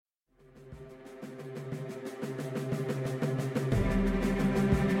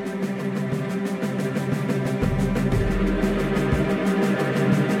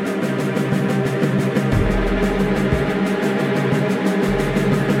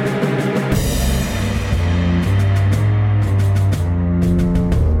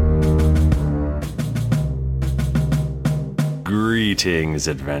Greetings,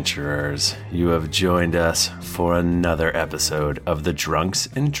 adventurers. You have joined us for another episode of the Drunks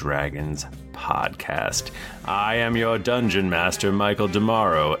and Dragons podcast. I am your dungeon master, Michael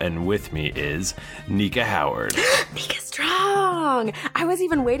Demaro, and with me is Nika Howard. Nika Strong! I was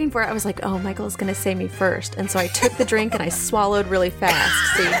even waiting for it. I was like, oh, Michael's going to say me first. And so I took the drink and I swallowed really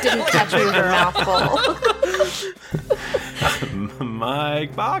fast, so you didn't catch me with a mouthful.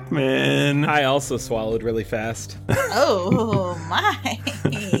 Mike Bachman. I also swallowed really fast. Oh, my.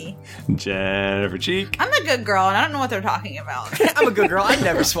 Jennifer Cheek. I'm a good girl, and I don't know what they're talking about. I'm a good girl. I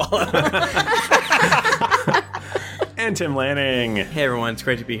never swallow. And Tim Lanning. Hey, everyone. It's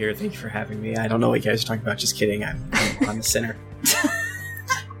great to be here. Thank you for having me. I don't know what you guys are talking about. Just kidding. I'm the sinner.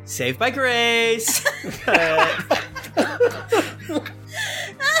 Saved by grace.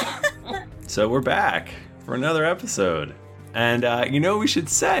 So we're back for another episode. And, we should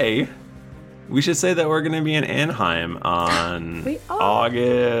say that we're going to be in Anaheim on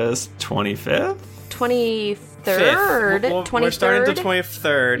August 25th? 23rd? We're starting the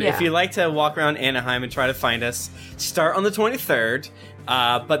 23rd. Yeah. If you'd like to walk around Anaheim and try to find us, start on the 23rd.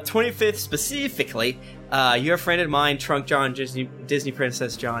 But 25th specifically, your friend of mine, Trunk John, Disney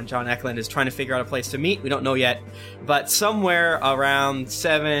Princess John Eklund, is trying to figure out a place to meet. We don't know yet. But somewhere around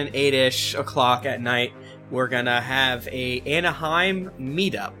 7, 8-ish o'clock at night, we're going to have a Anaheim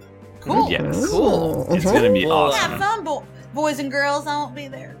meetup. Cool. Yes. Cool. It's going to be awesome. Have fun, boys and girls. I won't be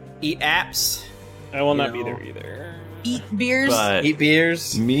there. Eat apps. I will not be there either. Eat beers. But Eat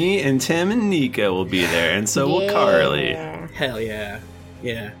beers. me and Tim and Nika will be there, and so will Carly. Hell yeah.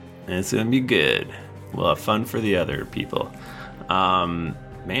 Yeah. And it's going to be good. We'll have fun for the other people.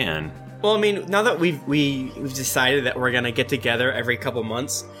 Man. Well, I mean, now that we've decided that we're going to get together every couple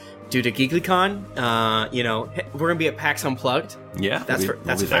months due to GeeklyCon, we're going to be at PAX Unplugged. Yeah. That's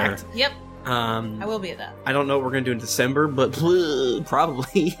a fact. Yep. I will be at that. I don't know what we're going to do in December, but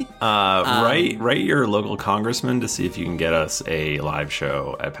probably. Write your local congressman to see if you can get us a live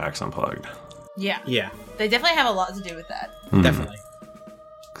show at PAX Unplugged. Yeah. Yeah. They definitely have a lot to do with that. Mm-hmm. Definitely.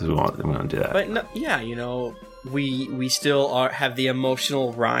 Because we want to do that. But no, yeah, we still have the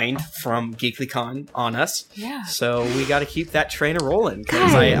emotional rind from GeeklyCon on us. Yeah. So we got to keep that train rolling.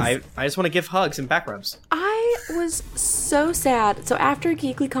 Because I just want to give hugs and back rubs. I was so sad. So after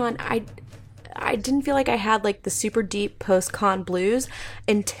GeeklyCon, I didn't feel like I had like the super deep post-con blues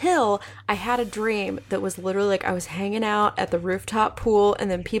until I had a dream that was literally like I was hanging out at the rooftop pool and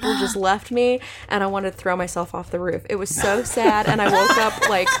then people just left me and I wanted to throw myself off the roof. It was so sad and I woke up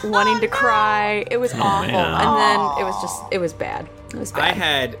like wanting to cry. It was awful. Man. And then it was bad. It was bad. I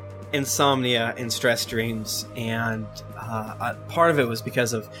had insomnia and stress dreams, and part of it was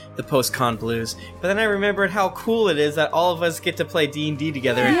because of the post-con blues. But then I remembered how cool it is that all of us get to play D&D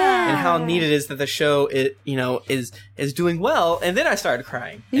together, and how neat it is that the show is doing well. And then I started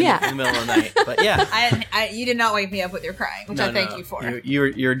crying in the middle of the night. But yeah, you did not wake me up with your crying, which I thank you for.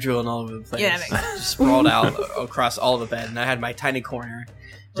 You're drooling all over the place. Yeah, that makes sense. Just sprawled out across all the bed, and I had my tiny corner.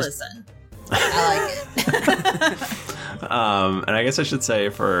 Listen, I like it. And I guess I should say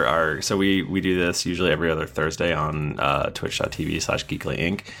so we do this usually every other Thursday on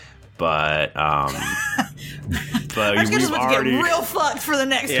twitch.tv/geeklyinc. But our schedule's about to get real fucked for the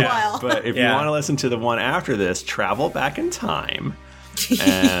next while. But if you want to listen to the one after this, travel back in time.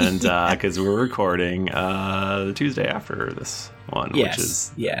 And because we're recording the Tuesday after this one, which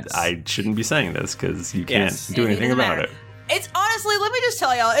is I shouldn't be saying this because you can't do anything about it. It's honestly, let me just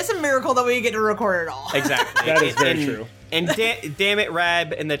tell y'all, it's a miracle that we get to record it all. Exactly. That is very true. And damn it,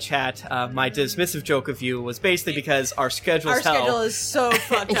 Rab, in the chat, my dismissive joke of you was basically because our schedule is so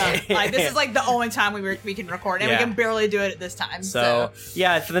fucked up. Like, this is like the only time we can record, and we can barely do it at this time. So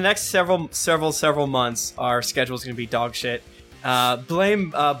yeah, for the next several months, our schedule is going to be dog shit. Blame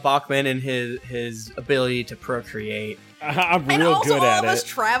Bachman and his ability to procreate. I'm and real also good all at of us it.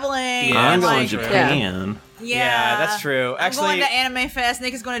 traveling. Yeah, I'm and going to Japan. Yeah, that's true. Actually, I'm going to Anime Fest.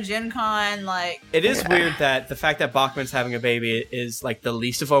 Nick is going to Gen Con. Like, it is weird that the fact that Bachman's having a baby is like the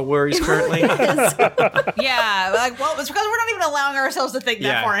least of our worries currently. Yeah, like, well, it's because we're not even allowing ourselves to think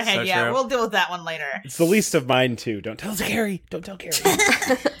that far ahead yet. True. We'll deal with that one later. It's the least of mine too. Don't tell Carrie.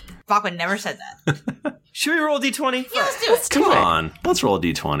 Bachman never said that. Should we roll D20? Yeah, let's do it. Come on, let's roll a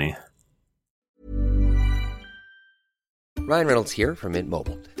D20. Ryan Reynolds here from Mint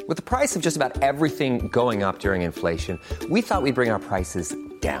Mobile. With the price of just about everything going up during inflation, we thought we'd bring our prices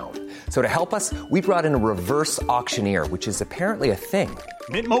down. So to help us, we brought in a reverse auctioneer, which is apparently a thing.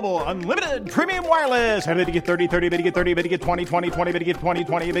 Mint Mobile Unlimited Premium Wireless. How to get 30, 30, bit to get 30, bit to get 20, 20, 20, bit to get 20,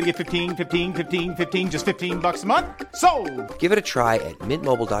 20, bit to get 15, 15, 15, 15, just $15 a month? Sold! Give it a try at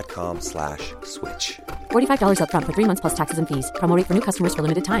mintmobile.com/switch. $45 upfront for 3 months plus taxes and fees. Promo rate for new customers for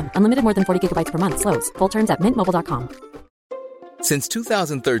limited time. Unlimited more than 40 gigabytes per month slows. Full terms at mintmobile.com. Since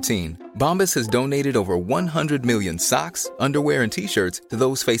 2013, Bombas has donated over 100 million socks, underwear, and T-shirts to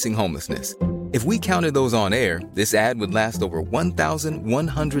those facing homelessness. If we counted those on air, this ad would last over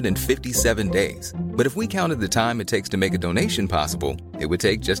 1,157 days. But if we counted the time it takes to make a donation possible, it would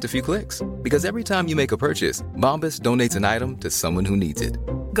take just a few clicks. Because every time you make a purchase, Bombas donates an item to someone who needs it.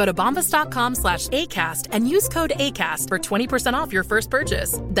 Go to bombas.com/ACAST and use code ACAST for 20% off your first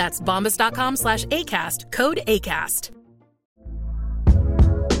purchase. That's bombas.com/ACAST, code ACAST.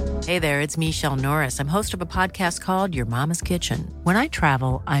 Hey there, it's Michelle Norris. I'm host of a podcast called Your Mama's Kitchen. When I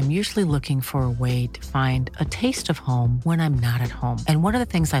travel, I'm usually looking for a way to find a taste of home when I'm not at home. And one of the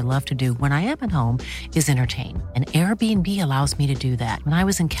things I love to do when I am at home is entertain. And Airbnb allows me to do that. When I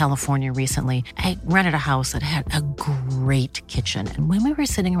was in California recently, I rented a house that had a great kitchen. And when we were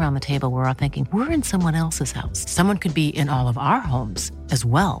sitting around the table, we were all thinking, we're in someone else's house. Someone could be in all of our homes as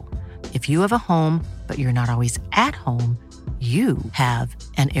well. If you have a home, but you're not always at home, you have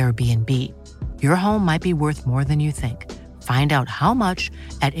an Airbnb. Your home might be worth more than you think. Find out how much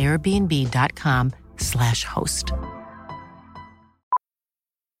at airbnb.com/host.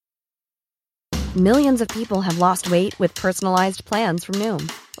 Millions of people have lost weight with personalized plans from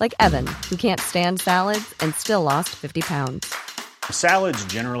Noom. Like Evan, who can't stand salads and still lost 50 pounds. Salads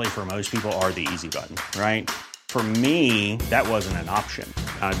generally for most people are the easy button, right? For me, that wasn't an option.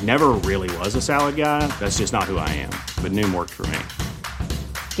 I never really was a salad guy. That's just not who I am. But Noom worked for me.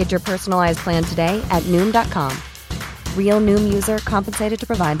 Get your personalized plan today at Noom.com. Real Noom user compensated to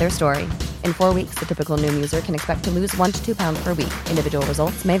provide their story. In 4 weeks, the typical Noom user can expect to lose 1 to 2 pounds per week. Individual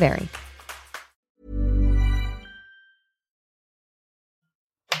results may vary.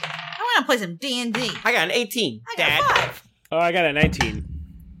 I want to play some D&D. I got an 18. I got a 5. Oh, I got a 19.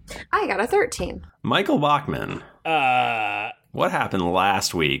 I got a 13. Michael Bachman. What happened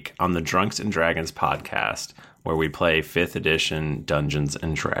last week on the Drunks and Dragons podcast where we play 5th edition Dungeons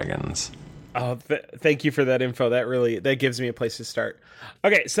and Dragons? Oh, thank you for that info. That gives me a place to start.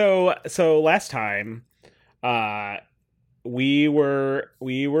 Okay, so last time, we were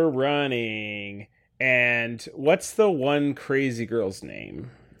running, and what's the one crazy girl's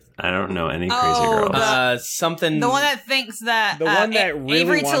name? I don't know any crazy girls. Something. The one that thinks that. The one that really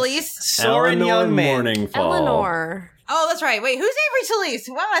Avery wants... Talese. Soren Young Man. Morningfall. Eleanor. Oh, that's right. Wait, who's Avery Talese?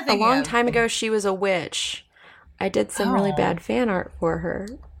 What am I A thinking long of? time ago, she was a witch. I did some really bad fan art for her,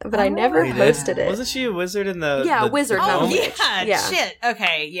 but I never posted it. Wasn't she a wizard in the? Yeah, the, a wizard. Oh, witch. yeah. Shit.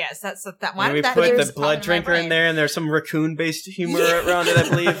 Okay, yes, that's that one. And we that put is the blood popping drinker my in brain. there, and there's some raccoon-based humor around it, I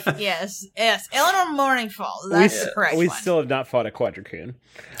believe. Yes. Eleanor Morningfall. That's the correct we one. still have not fought a quadricune.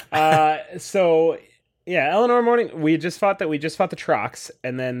 So yeah, Eleanor Morning. We just fought the Trox,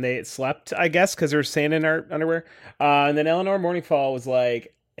 and then they slept, I guess, because there was sand in our underwear. And then Eleanor Morningfall was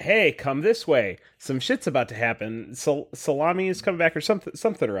like, "Hey, come this way. Some shit's about to happen. Solani is coming back, or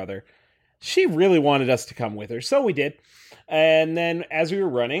something or other." She really wanted us to come with her, so we did. And then as we were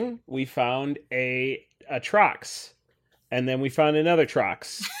running, we found a Trox. And then we found another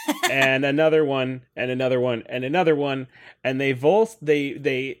Trox, and another one, and another one, and another one, and they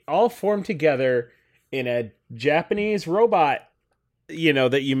all formed together in a Japanese robot,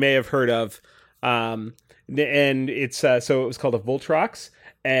 that you may have heard of, and it's so it was called a Voltrox,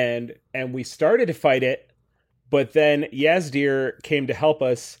 and we started to fight it, but then Yazdir came to help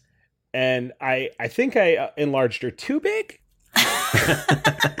us, and I think I enlarged her too big.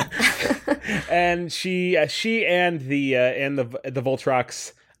 And she and the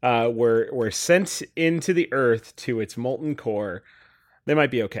Voltrox were sent into the earth to its molten core. They might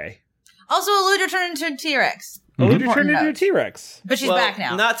be okay. Also, Eludra turned into a T-Rex. Eludra turned into a T-Rex. But she's back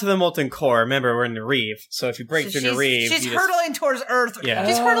now. Not to the molten core. Remember, we're in the Reeve. So if you break through the Reeve... She's hurtling towards Earth. Yeah.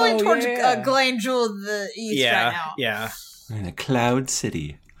 She's hurtling towards Glen Jewel of the East right now. Yeah. We're in a cloud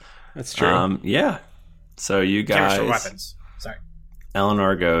city. That's true. Yeah. So you guys... Chemical weapons. Sorry.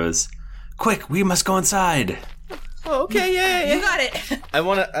 Eleanor goes, "Quick, we must go inside." Oh, okay, yeah. You got it. I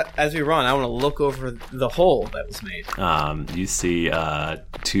want to, as we run, I want to look over the hole that was made. You see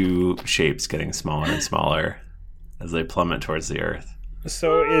two shapes getting smaller and smaller as they plummet towards the earth.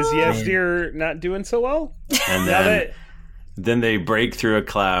 So is Yazdir not doing so well? And then they break through a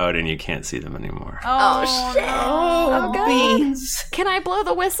cloud and you can't see them anymore. Oh shit! Oh, God. beans! Can I blow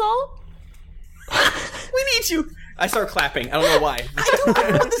the whistle? We need you. I start clapping. I don't know why. I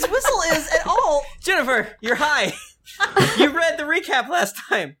don't know what this whistle is at all. Jennifer, you're high. You read the recap last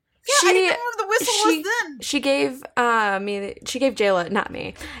time. Yeah, I didn't know what the whistle was then. She gave Jayla, not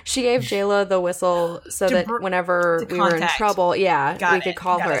me. She gave Jayla the whistle so that whenever we were in trouble, we could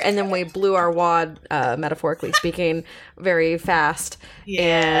call her. And then we blew our wad, metaphorically speaking, very fast.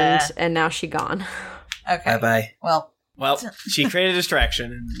 Yeah. And now she gone. Okay. Bye-bye. Well, she created a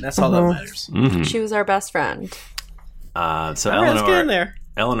distraction, and that's all that matters. Mm-hmm. She was our best friend. So let's get in there.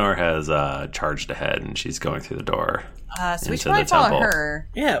 Eleanor has charged ahead, and she's going through the door. So we should probably follow her.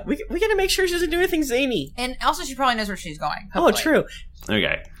 Yeah, we gotta make sure she doesn't do anything zany. And also, she probably knows where she's going. Hopefully. Oh, true.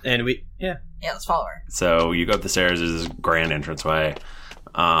 Okay. And Yeah, let's follow her. So you go up the stairs, there's this grand entranceway.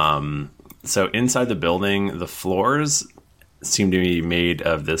 So inside the building, the floors seem to be made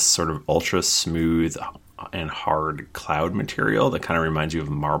of this sort of ultra smooth and hard cloud material that kind of reminds you of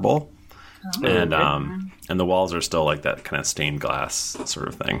marble. Oh, and the walls are still like that kind of stained glass sort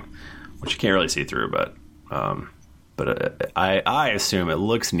of thing, which you can't really see through, but I assume it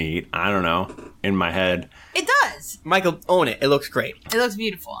looks neat. I don't know. In my head, it does. Michael, own it. It looks great. It looks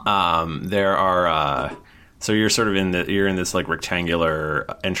beautiful. There are so you're sort of in this like rectangular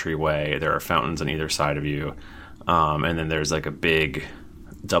entryway. There are fountains on either side of you, and then there's like a big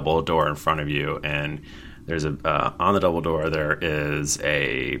double door in front of you, and there's on the double door there is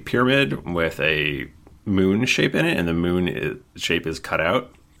a pyramid with a moon shape in it, and the moon shape is cut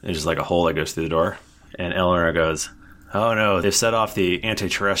out. There's just like a hole that goes through the door. And Eleanor goes, "Oh no, they've set off the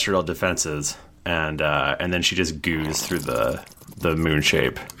anti-terrestrial defenses," and then she just goos through the moon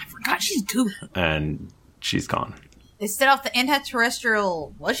shape. I forgot she's googling. And she's gone. They set off the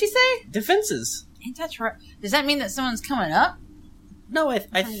anti-terrestrial. What'd she say? Defenses. Does that mean that someone's coming up? No, I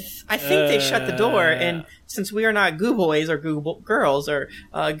think they shut the door, and since we are not goo boys or goo girls or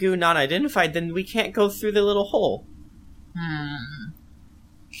goo non-identified, then we can't go through the little hole.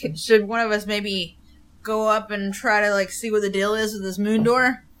 Should one of us maybe go up and try to see what the deal is with this moon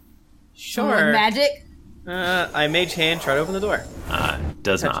door? Sure. Magic? I mage hand, try to open the door.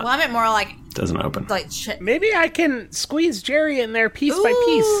 Does not. Well, I meant more doesn't open. Maybe I can squeeze Jerry in there piece by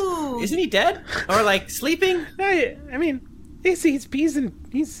piece. Isn't he dead? Or sleeping? I mean, he's peas and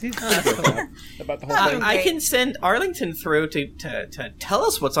he's about the whole thing. I can send Arlington through to tell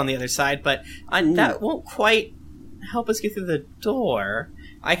us what's on the other side, but that won't quite help us get through the door.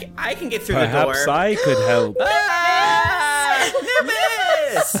 I can get through the door. Perhaps I could help.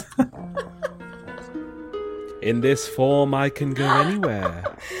 Nimbus! In this form, I can go anywhere.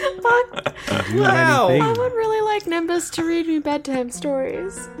 Do Wow. anything. I would really like Nimbus to read me bedtime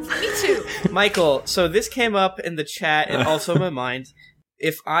stories. Me too. Michael, so this came up in the chat and also in my mind.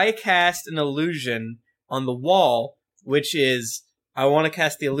 If I cast an illusion on the wall, which is, I want to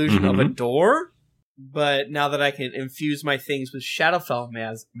cast the illusion of a door, but now that I can infuse my things with Shadowfell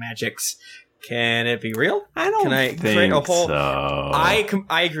magics, can it be real? I don't create a whole? so. I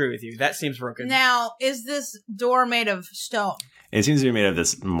agree with you. That seems broken. Now, is this door made of stone? It seems to be made of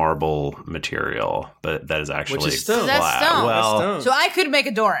this marble material, but that is actually Which is stone. That's stone. Well, Stone. So I could make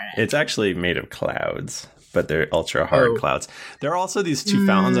a door in it. it's actually made of clouds, but they're ultra hard clouds. There are also these two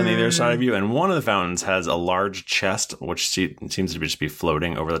fountains on either side of you, and one of the fountains has a large chest, which seems to just be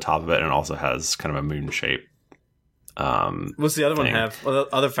floating over the top of it, and it also has kind of a moon shape. What's the other one have? Well,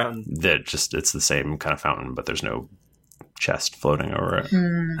 the other fountain. It's the same kind of fountain, but there's no chest floating over it.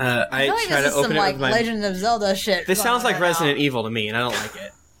 I feel like try this to is open some it with my... Legend of Zelda shit. This sounds like going on Resident Evil to me, and I don't like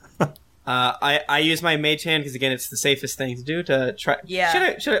it. I use my mage hand because again, it's the safest thing to do to try.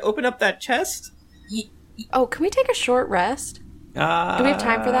 Yeah. Should I open up that chest? Oh, can we take a short rest? Do we have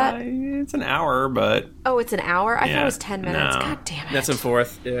time for that? It's an hour, but... Oh, it's an hour? I thought Yeah, it was 10 minutes. no. God damn it. That's in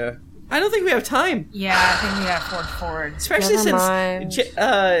fourth. Yeah. I don't think we have time. Yeah, I think we gotta forge forward. Especially Never mind.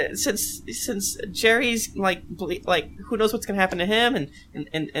 since Jerry's who knows what's gonna happen to him and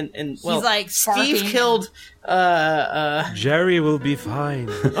well, He's like Steve sparking. killed Jerry will be fine.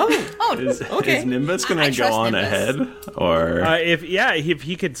 okay. Is Nimbus going I to go trust on Nimbus. ahead? Or... If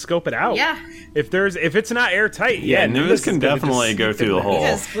he could scope it out. Yeah. If it's not airtight, yeah, Nimbus can is gonna definitely just go sneak through in the there. hole.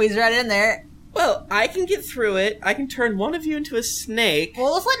 Just squeeze right in there. Well, I can get through it. I can turn one of you into a snake.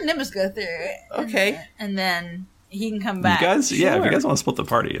 Well, let's let Nimbus go through it. Okay. And then he can come You back. guys, yeah, if you Sure. guys want to split the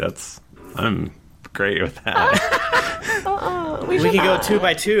party, I'm great with that. We can go 2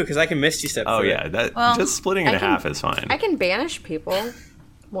 by 2 because I can Misty Step. Oh through yeah, it. that Well, just splitting it in half is fine. I can banish people.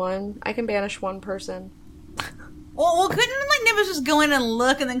 I can banish one person. Well, couldn't Nimbus just go in and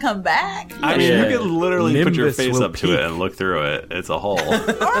look and then come back? I mean, you could literally put your Nimbus face will up to peek. it and look through it. It's a hole. Or we can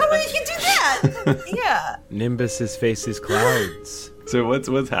do that. Yeah. Nimbus's face is clouds. So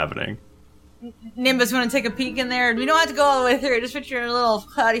what's happening? Nimbus, want to take a peek in there? You don't have to go all the way through. Just put your little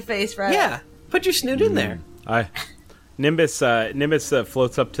cloudy face right. Yeah. Put your snoot in there. Nimbus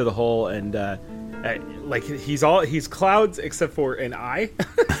floats up to the hole and he's clouds except for an eye,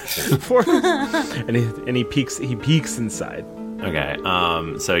 and he peeks inside. Okay,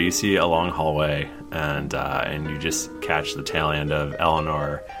 so you see a long hallway, and you just catch the tail end of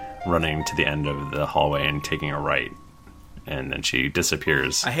Eleanor running to the end of the hallway and taking a right, and then she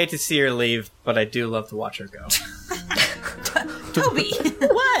disappears. I hate to see her leave, but I do love to watch her go. Toby,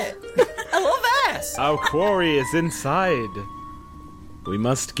 what? I love ass. Our quarry is inside. We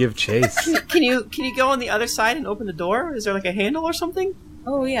must give chase. Can you go on the other side and open the door? Is there like a handle or something?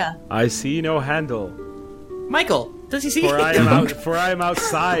 Oh yeah. I see no handle. Michael, does he see? For I am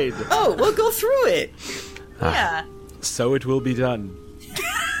outside. Oh, we'll go through it. Yeah. So it will be done.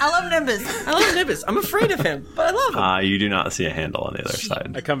 I love Nimbus. I'm afraid of him, but I love him. You do not see a handle on the other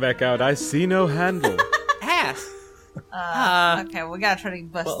side. I come back out. I see no handle. Ass. Okay, we gotta try to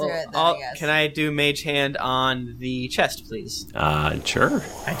bust through it then, I guess. Can I do Mage Hand on the chest, please? Sure.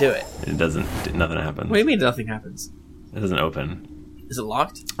 I do it. It doesn't. Nothing happens. What do you mean nothing happens? It doesn't open. Is it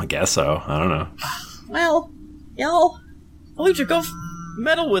locked? I guess so. I don't know. Well, y'all, Aludra, go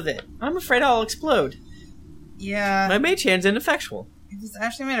meddle with it. I'm afraid I'll explode. Yeah. My Mage Hand's ineffectual. If it's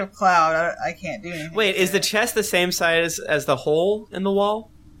actually made of cloud, I can't do anything. Wait, is the chest the same size as the hole in the wall?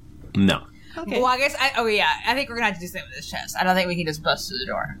 No. Okay. Well, I guess I think we're gonna have to do something with this chest. I don't think we can just bust through the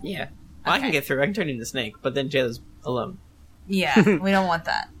door. Yeah. I can get through. I can turn into a snake, but then Jayla's alone. Yeah, we don't want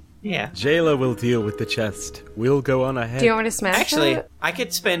that. Yeah. Jayla will deal with the chest. We'll go on ahead. Do you want me to smash Actually, it? I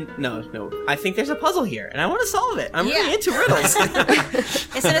could spend... No. I think there's a puzzle here, and I want to solve it. I'm really into riddles.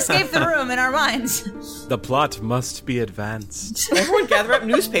 It's an escape the room in our minds. The plot must be advanced. Everyone gather up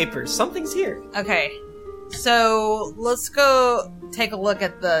newspapers. Something's here. Okay. So, let's go take a look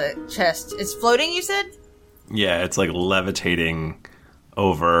at the chest. It's floating, you said? Yeah, it's like levitating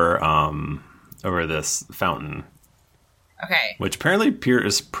over this fountain. Okay. Which apparently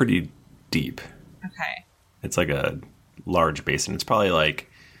is pretty deep. Okay. It's like a large basin. It's probably like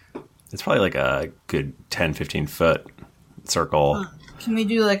a good 10, 15 foot circle. Can we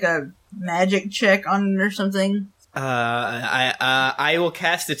do like a magic check on it or something? I will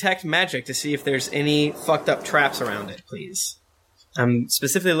cast Detect Magic to see if there's any fucked up traps around it, please. I'm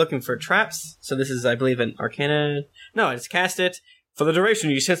specifically looking for traps, so this is, I believe, an Arcana... No, I just cast it. For the duration,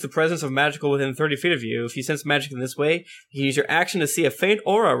 you sense the presence of magical within 30 feet of you. If you sense magic in this way, you can use your action to see a faint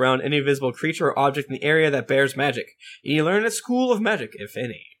aura around any visible creature or object in the area that bears magic. You learn a school of magic, if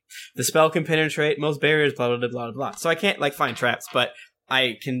any. The spell can penetrate most barriers, blah, blah, blah, blah, blah. So I can't, find traps, but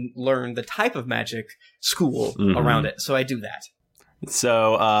I can learn the type of magic school around it, so I do that.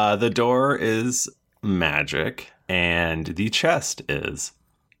 So the door is magic, and the chest is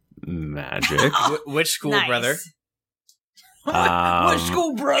magic. Which school, Nice. brother? What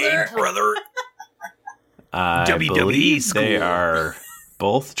school, brother? Hey, brother. I believe school. they are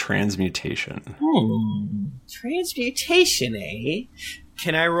both transmutation. Transmutation, eh?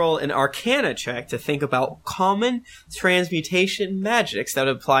 Can I roll an Arcana check to think about common transmutation magics that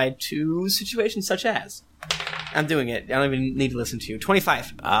would apply to situations such as? I'm doing it. I don't even need to listen to you.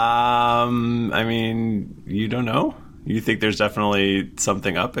 25. I mean, you don't know? You think there's definitely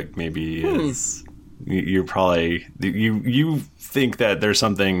something up? It maybe is... You're probably... You think that there's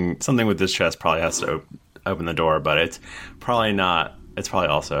something with this chest probably has to open the door, but it's probably not... It's probably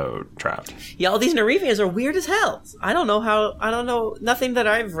also trapped. Yeah, all these Nerevians are weird as hell. I don't know nothing that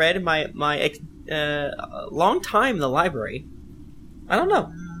I've read in my long time in the library. I don't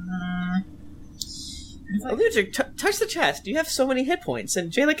know. Aludra, touch the chest. You have so many hit points,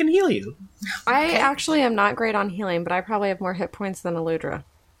 and Jayla can heal you. I actually am not great on healing, but I probably have more hit points than Aludra.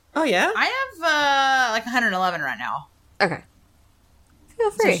 Oh, yeah? I have, 111 right now. Okay.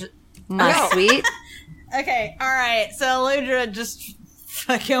 Feel free. My sweet. Okay, alright. So Aludra just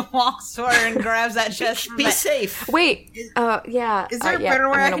fucking walks toward and grabs that chest. Be safe. Wait. Yeah. Is there a better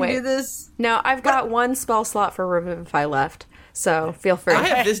way I can do this? No, I've got one spell slot for Revivify left, so feel free. I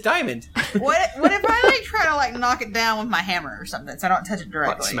have this diamond. What if I try to knock it down with my hammer or something, so I don't touch it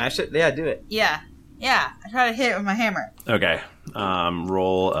directly? What, smash it? Yeah, do it. Yeah. I try to hit it with my hammer. Okay.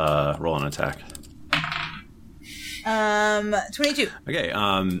 Roll an attack. 22. Okay.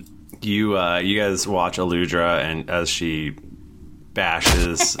 You guys watch Aludra, and as she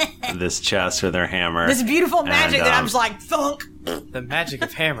bashes this chest with her hammer, this beautiful magic that I'm just like thunk. The magic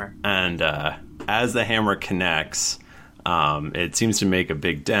of hammer. And as the hammer connects, it seems to make a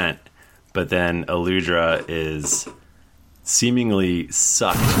big dent, but then Aludra is seemingly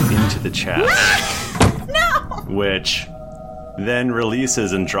sucked into the chest. No! Which then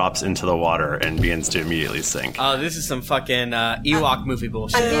releases and drops into the water and begins to immediately sink. Oh, this is some fucking Ewok movie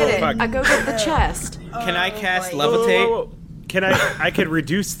bullshit. I get it. I go get the chest. Can I cast levitate? Whoa. Can I could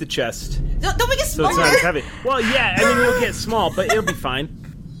reduce the chest. Don't make it So smaller. it's not as heavy. Well, yeah, I mean, you'll get small, but it'll be fine.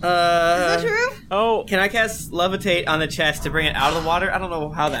 Is that true? Oh. Can I cast levitate on the chest to bring it out of the water? I don't know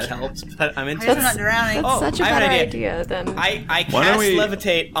how that helps, but I'm into I guess it. I'm not drowning. That's such a I have better an idea than... I Why don't cast we-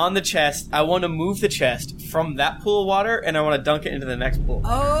 levitate on the chest. I want to move the chest from that pool of water, and I want to dunk it into the next pool.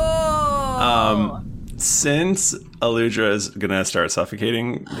 Oh. Since Aludra is gonna start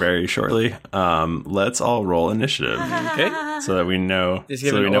suffocating very shortly, let's all roll initiative, Okay. so that we know, Just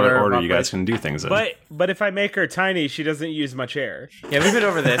give so an we know what order of order you guys operation. can do things in. But if I make her tiny, she doesn't use much air. Yeah, we've been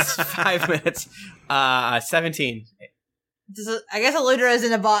over this. 5 minutes. 17. I guess Eludra is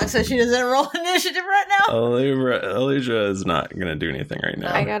in a box, so she doesn't roll initiative right now. Aludra is not gonna do anything right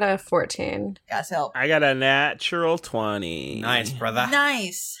now. I got a 14. Guys, help. I got a natural 20. Nice, brother.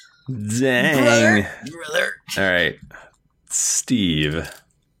 Nice. Dang. Brother. All right, Steve.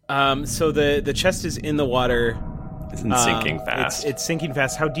 So the chest is in the water. It's sinking fast. It's sinking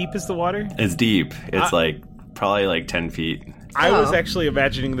fast. How deep is the water? It's deep. It's probably like 10 feet. I was actually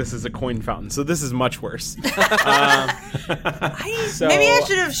imagining this as a coin fountain, so this is much worse. Maybe I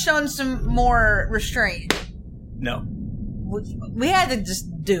should have shown some more restraint. No. We had to just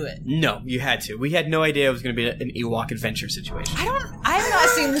do it. No, you had to. We had no idea it was going to be an Ewok adventure situation. I have not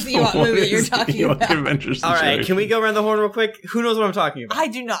seen this Ewok movie that you're talking about. All right, can we go around the horn real quick? Who knows what I'm talking about? I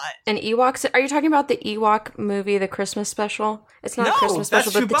do not. An Ewok... Are you talking about the Ewok movie, the Christmas special? It's not No, a Christmas that's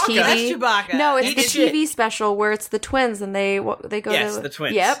special, but the Chewbacca. TV... That's Chewbacca. No, it's Eat the shit. TV special where it's the twins and they go Yes, to... the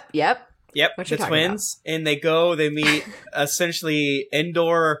twins. Yep. Yep, What the you talking twins, and they meet essentially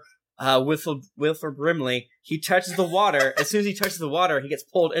Endor Wilford Brimley. He touches the water. As soon as he touches the water, he gets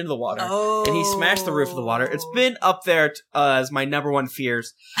pulled into the water, and he smashed the roof of the water. It's been up there as my number one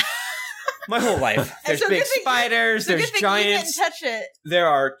fears my whole life. There's so big good thing- spiders. So There's good thing giants. You didn't touch it. There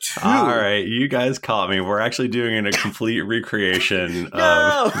are 2. All right, you guys caught me. We're actually doing a complete recreation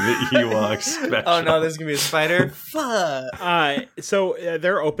of the Ewok special. Oh no, there's gonna be a spider. Fuck. So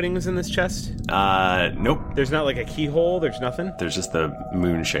there are openings in this chest? Nope. There's not like a keyhole? There's nothing? There's just the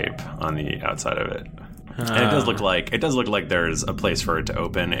moon shape on the outside of it. And it does look like there's a place for it to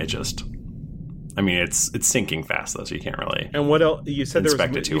open. It just, I mean, it's sinking fast though, so you can't really. And what else? You said there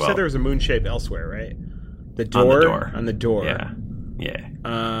inspect was it too you well. said there was a moon shape elsewhere, right? The door. On the door. Yeah.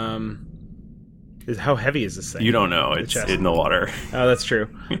 How heavy is this thing? You don't know. It's chest? in the water. Oh, that's true.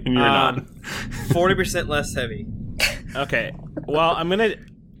 And you're not. 40% less heavy. Okay. Well, I'm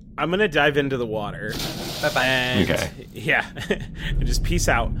gonna dive into the water. Bye bye. Okay. Yeah. And just peace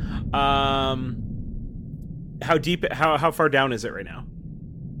out. How deep? How far down is it right now?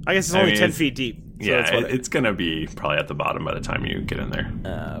 I guess it's only 10 feet deep. So Yeah, that's what it's gonna be probably at the bottom by the time you get in there.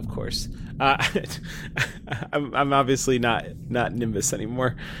 of course. I'm obviously not Nimbus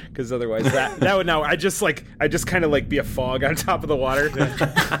anymore, because otherwise that would now I just kind of like be a fog on top of the water.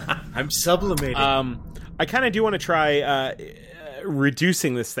 I'm sublimated. I kind of do want to try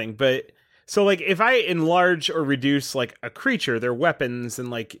reducing this thing, but so like if I enlarge or reduce like a creature, their weapons and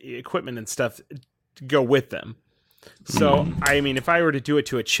like equipment and stuff go with them. So I mean, if I were to do it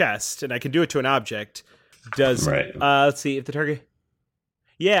to a chest, and I can do it to an object, does let's see if the target.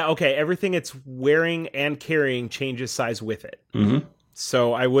 Yeah, okay. Everything it's wearing and carrying changes size with it. Mm-hmm.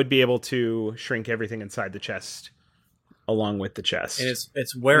 So I would be able to shrink everything inside the chest along with the chest. And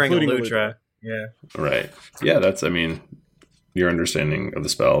it's wearing a Including Ludra. Yeah. Right. Yeah, that's, I mean, your understanding of the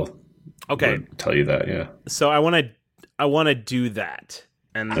spell would tell you that, yeah. So I want to do that,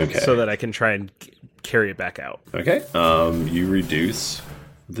 and so that I can try and carry it back out. Okay. You reduce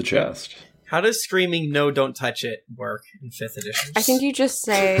the chest. How does screaming "No, don't touch it" work in 5th edition? I think you just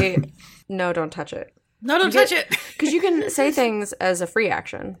say, no, don't touch it. No, don't touch it. Because you can say things as a free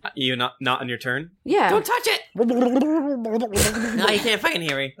action. You not on your turn? Yeah. Don't touch it. No, you can't fucking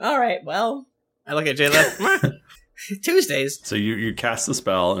hear me. All right, well, I look at Jayla. Tuesdays. So you cast the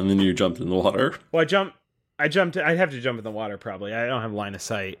spell and then you jump in the water. Well, I jumped. I'd have to jump in the water probably. I don't have line of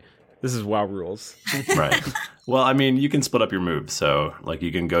sight. This is WoW rules. Right. Well, I mean, you can split up your moves. So, like,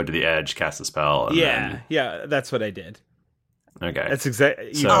 you can go to the edge, cast a spell. And Yeah, that's what I did. Okay. That's exactly.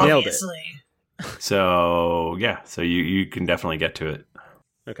 You So- nailed it. So, yeah. So you can definitely get to it.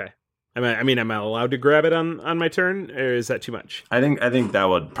 Okay. I mean, am I allowed to grab it on my turn, or is that too much? I think that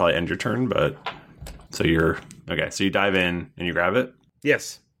would probably end your turn, but... So you're... Okay, so you dive in and you grab it?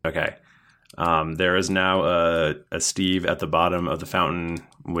 Yes. Okay. There is now a Steve at the bottom of the fountain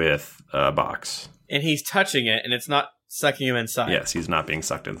with a box. And he's touching it, and it's not sucking him inside. Yes, he's not being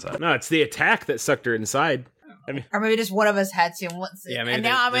sucked inside. No, it's the attack that sucked her inside. I mean, or maybe just one of us had to. And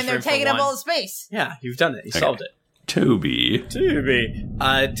now I'm in there taking up all the space. Yeah, you've done it. You solved it. Toby.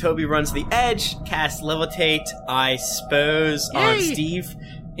 Toby runs the edge, casts Levitate, I suppose, on Steve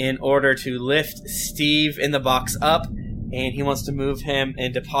in order to lift Steve in the box up, and he wants to move him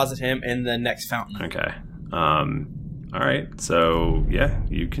and deposit him in the next fountain. Okay. All right. So, yeah,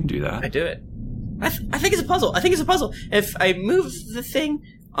 you can do that. I do it. I think it's a puzzle. If I move the thing,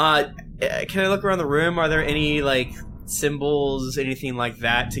 can I look around the room? Are there any, like, symbols, anything like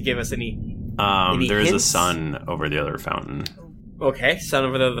that to give us any there's hints? a sun over the other fountain. Okay, sun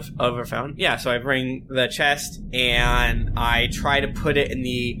over the other fountain. Yeah, so I bring the chest and I try to put it in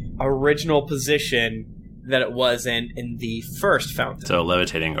the original position that it was in the first fountain. So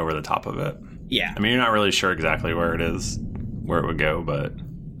levitating over the top of it. Yeah. I mean, you're not really sure exactly where it is, where it would go, but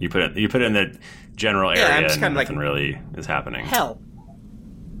you put it in the general area I'm just and nothing really is happening. Hell.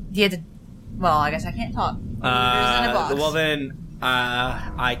 You had to. Well, I guess I can't talk. There's in a box. Well then,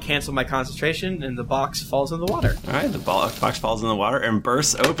 I cancel my concentration and the box falls in the water. All right, the box falls in the water and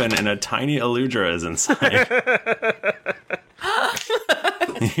bursts open, and a tiny Aludra is inside.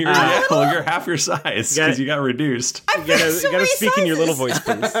 You're half your size because you got reduced. You gotta speak in your little voice,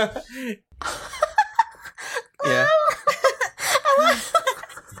 please. Yeah.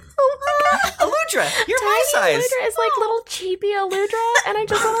 Aludra, you're my size. Aludra is like little cheapy Aludra, and I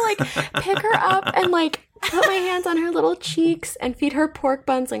just want to like pick her up and like put my hands on her little cheeks and feed her pork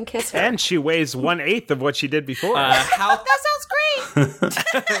buns and kiss her. And she weighs 1/8 of what she did before. That sounds great.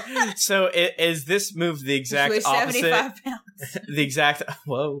 So is this move the exact opposite? 75 pounds. The exact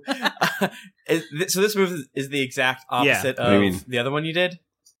whoa. So this move is the exact opposite of the other one you did.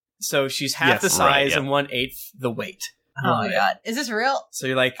 So she's half the size and 1/8 the weight. Oh my god. Is this real? So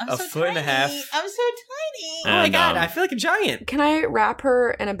you're like a foot and a half. I'm so tiny. Oh my god, I feel like a giant. Can I wrap her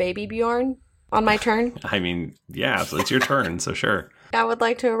in a baby Bjorn on my turn? I mean, yeah, so it's your turn, so sure. I would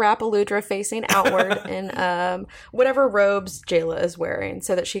like to wrap Aludra facing outward in whatever robes Jayla is wearing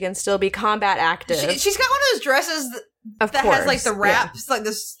so that she can still be combat active. She's got one of those dresses that has like the wraps, like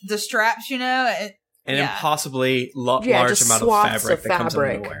the straps, you know? An impossibly large just amount of fabric that comes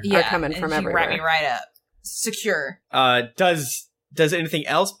everywhere. Are coming from everywhere. Wrap me right up. Secure. Does anything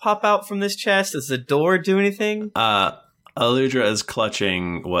else pop out from this chest? Does the door do anything? Aludra is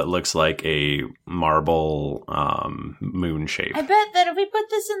clutching what looks like a marble moon shape. I bet that if we put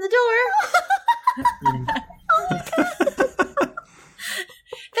this in the door,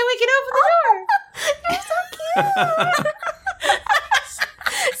 then we can open the door. You're so cute.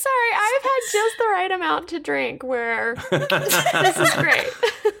 Sorry, I've had just the right amount to drink where this is great.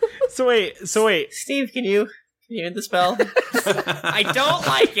 So wait. Steve, can you end the spell? I don't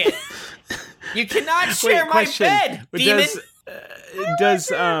like it. You cannot share my bed, demon.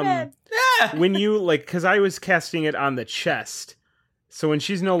 Does when you like, because I was casting it on the chest, so when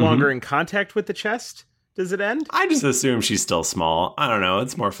she's no longer in contact with the chest, does it end? I just assume she's still small. I don't know.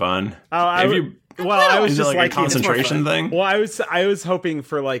 It's more fun. I was just like a concentration thing. Well, I was hoping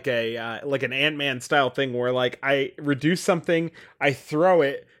for like an Ant-Man style thing where like I reduce something, I throw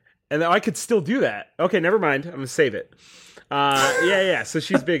it, and then I could still do that. Okay, never mind. I'm gonna save it. Yeah. So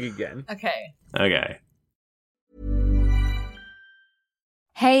she's big again. Okay.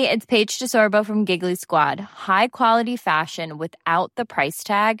 Hey, it's Paige DeSorbo from Giggly Squad. High quality fashion without the price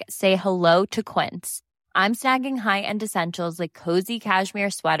tag. Say hello to Quince. I'm snagging high-end essentials like cozy cashmere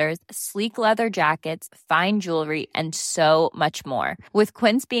sweaters, sleek leather jackets, fine jewelry, and so much more. With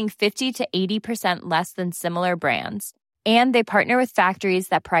Quince being 50 to 80% less than similar brands. And they partner with factories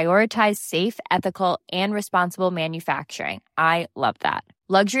that prioritize safe, ethical, and responsible manufacturing. I love that.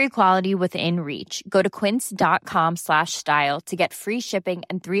 Luxury quality within reach. Go to quince.com/style to get free shipping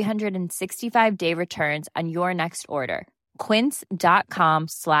and 365-day returns on your next order.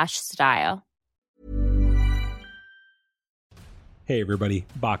 Quince.com/style. Hey everybody,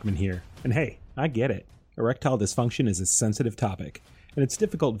 Bachman here. And hey, I get it. Erectile dysfunction is a sensitive topic, and it's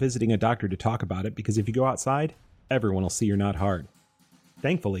difficult visiting a doctor to talk about it because if you go outside, everyone will see you're not hard.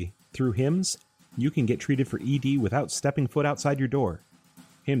 Thankfully, through HIMS, you can get treated for ED without stepping foot outside your door.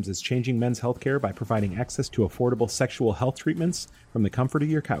 HIMS is changing men's healthcare by providing access to affordable sexual health treatments from the comfort of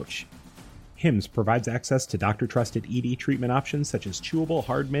your couch. HIMS provides access to doctor-trusted ED treatment options such as chewable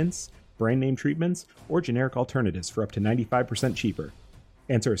hard mints, brand-name treatments, or generic alternatives for up to 95% cheaper.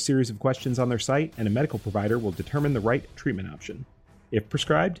 Answer a series of questions on their site, and a medical provider will determine the right treatment option. If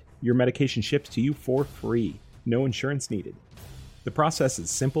prescribed, your medication ships to you for free. No insurance needed. The process is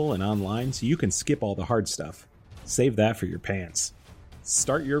simple and online, so you can skip all the hard stuff. Save that for your pants.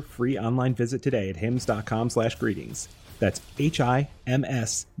 Start your free online visit today at hims.com/greetings. That's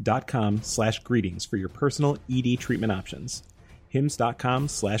HIMS.com/greetings for your personal ED treatment options.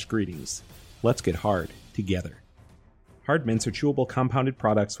 HIMS.com/greetings. Let's get hard together. Hard mints are chewable compounded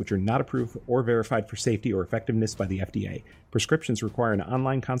products which are not approved or verified for safety or effectiveness by the FDA. Prescriptions require an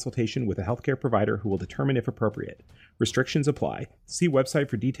online consultation with a healthcare provider who will determine if appropriate. Restrictions apply. See website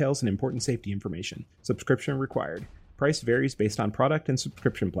for details and important safety information. Subscription required. Price varies based on product and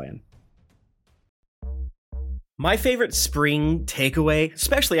subscription plan. My favorite spring takeaway,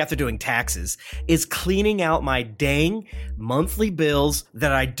 especially after doing taxes, is cleaning out my dang monthly bills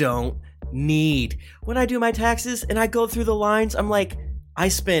that I don't need. When I do my taxes and I go through the lines, I'm like, I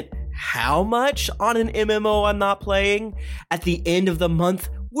spent how much on an MMO I'm not playing? At the end of the month,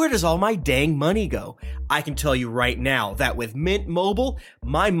 where does all my dang money go? I can tell you right now that with Mint Mobile,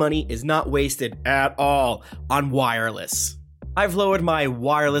 my money is not wasted at all on wireless. I've lowered my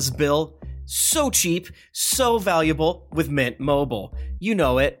wireless bill so cheap, so valuable with Mint Mobile. You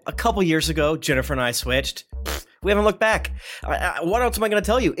know it. A couple years ago, Jennifer and I switched. We haven't looked back. What else am I going to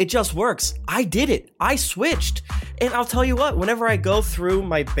tell you? It just works. I did it. I switched. And I'll tell you what, whenever I go through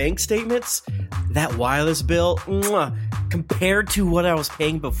my bank statements, that wireless bill, compared to what I was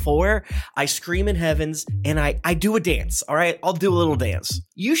paying before, I scream in heavens and I do a dance, all right? I'll do a little dance.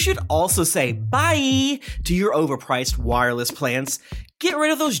 You should also say bye to your overpriced wireless plans. Get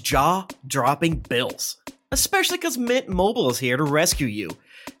rid of those jaw-dropping bills, especially because Mint Mobile is here to rescue you.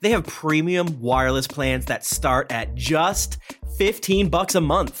 They have premium wireless plans that start at just $15 a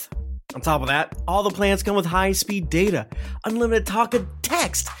month. On top of that, all the plans come with high-speed data, unlimited talk and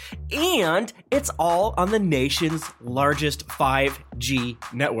text, and it's all on the nation's largest 5G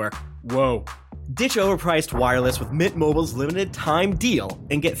network. Whoa. Ditch overpriced wireless with Mint Mobile's limited time deal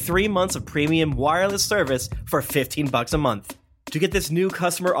and get 3 months of premium wireless service for $15 a month. To get this new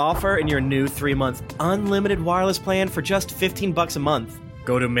customer offer and your new 3-month unlimited wireless plan for just $15 a month,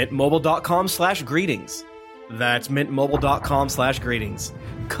 go to mintmobile.com/greetings. That's mintmobile.com/greetings.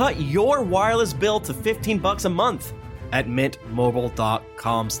 Cut your wireless bill to $15 a month at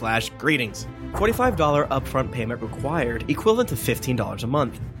mintmobile.com/greetings. $45 upfront payment required, equivalent to $15 a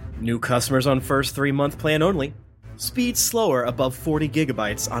month. New customers on first 3-month plan only. Speed slower above 40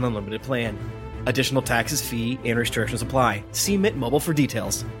 gigabytes on unlimited plan. Additional taxes, fee, and restrictions apply. See Mint Mobile for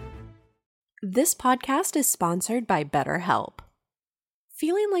details. This podcast is sponsored by BetterHelp.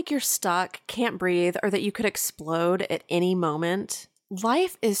 Feeling like you're stuck, can't breathe, or that you could explode at any moment?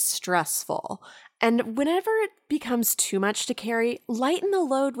 Life is stressful, and whenever it becomes too much to carry, lighten the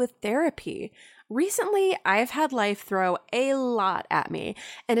load with therapy. Recently, I've had life throw a lot at me,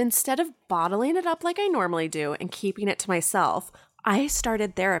 and instead of bottling it up like I normally do and keeping it to myself, I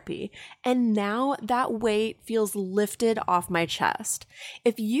started therapy, and now that weight feels lifted off my chest.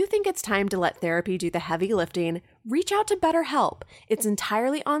 If you think it's time to let therapy do the heavy lifting, reach out to BetterHelp. It's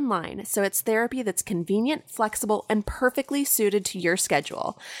entirely online, so it's therapy that's convenient, flexible, and perfectly suited to your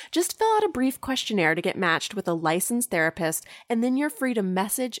schedule. Just fill out a brief questionnaire to get matched with a licensed therapist, and then you're free to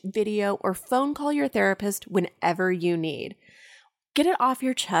message, video, or phone call your therapist whenever you need. Get it off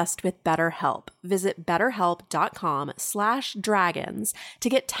your chest with BetterHelp. Visit betterhelp.com/dragons to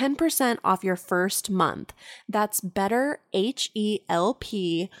get 10% off your first month. That's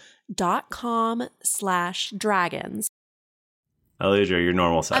betterhelp.com/dragons. Elijah, your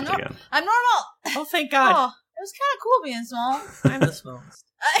normal size again. I'm normal. Oh, thank God. Oh, it was kind of cool being small. I'm the smallest.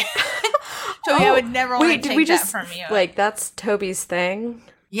 Toby, I would never want to did take we that just, from you. Like, that's Toby's thing?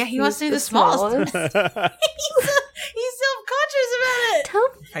 Yeah, he wants to be the smallest. He's self-conscious about it.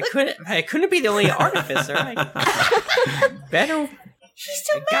 I couldn't be the only artificer. Better. He's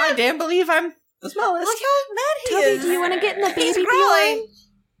too mad. Goddamn believe I'm the smallest. Look how mad he Toby, is. do you want to get in the He's baby growling. Bjorn?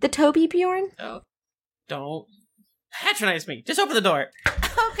 The Toby Bjorn? Oh, don't patronize me. Just open the door.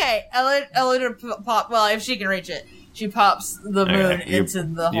 Okay, Ella pop. Well, if she can reach it, she pops the moon into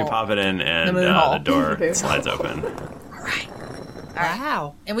the hole. You pop it in, and the the door slides open. All right.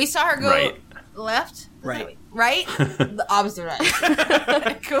 Wow. And we saw her go left. Right. Right? The opposite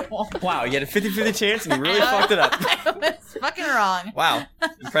right. Cool. Wow, you had a 50-50 chance and you really fucked it up. I was fucking wrong. Wow.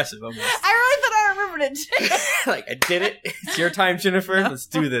 Impressive, almost. I really thought I remembered it too. Like, I did it. It's your time, Jennifer. No. Let's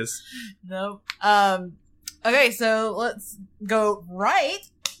do this. Nope. Okay, so let's go right.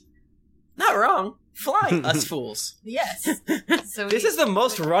 Not wrong. Fly, us fools. Yes. So this is the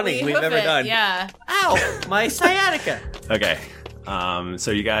most running we've ever done. Yeah. Ow! My sciatica. Okay.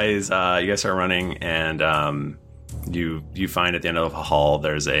 So you guys start running, and you find at the end of the hall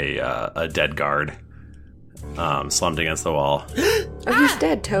there's a dead guard slumped against the wall. Oh, who's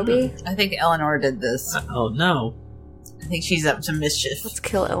dead, Toby? I think Eleanor did this. Oh no! I think she's up to mischief. Let's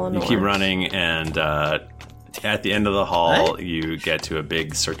kill Eleanor. You keep running, and At the end of the hall, you get to a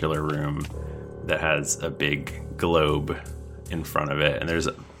big circular room that has a big globe in front of it, and there's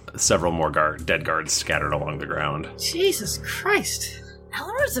several more dead guards scattered along the ground. Jesus Christ.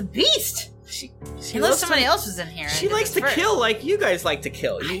 Eleanor's a beast. She Unless somebody else was in here. She likes to kill like you guys like to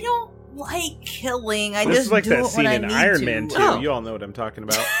kill. I don't like killing. I This just is like do that it scene when I in need Iron to. Man 2. Oh. You all know what I'm talking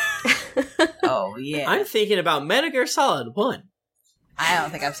about. Oh, yeah. I'm thinking about Metal Gear Solid 1. I don't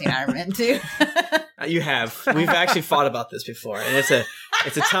think I've seen Iron Man 2. You have. We've actually fought about this before, and it's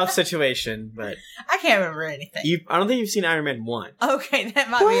a tough situation, but I can't remember anything. I don't think you've seen Iron Man 1. Okay, that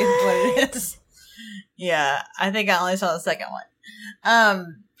might be what it is. Yeah, I think I only saw the second one.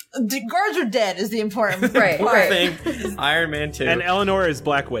 The guards are dead is the important Right, part. right. Thing, Iron Man 2. And Eleanor is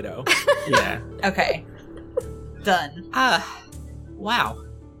Black Widow. Yeah. Okay. Done. Wow.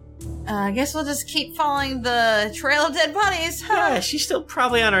 I guess we'll just keep following the trail of dead bodies. Yeah, she's still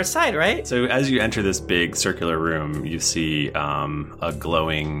probably on our side, right? So as you enter this big circular room, you see a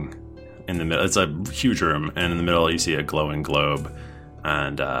glowing in the middle. It's a huge room, and in the middle you see a glowing globe,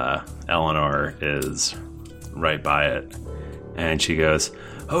 and Eleanor is right by it, and she goes,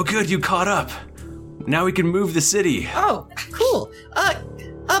 "Oh, good, you caught up. Now we can move the city." Oh, cool.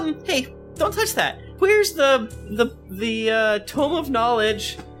 Hey, don't touch that. Where's the Tome of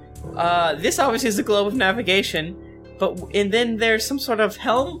Knowledge? This obviously is the Globe of Navigation, and then there's some sort of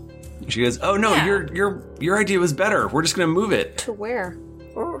helm. She goes, "Oh no, your idea was better. We're just gonna move it." To where?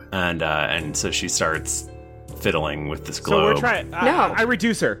 And so she starts fiddling with this So globe. we're trying. No. I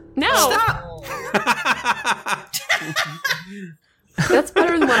reduce her. No. Stop! That's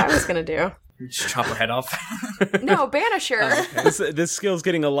better than what I was going to do. Just chop her head off. No, banish her. This skill's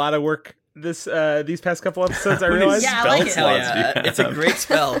getting a lot of work these past couple episodes, I realize. Yeah, I like it. Hell yeah, it's a great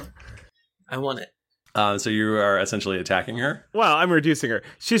spell. I want it. So you are essentially attacking her? Well, I'm reducing her.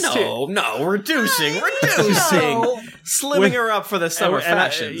 She's reducing. No. Slimming her up for the summer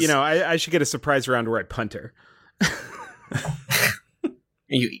fashions. I should get a surprise round where I punt her.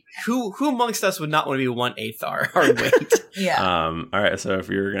 Who amongst us would not want to be 1/8 our weight? Yeah. All right, so if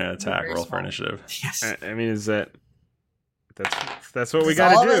you're going to attack, Very roll for small. initiative. Yes. I mean, that's what we Is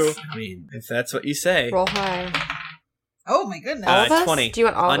got all to of do. us? I mean, if that's what you say. Roll high. Oh my goodness. All of us? 20. Do you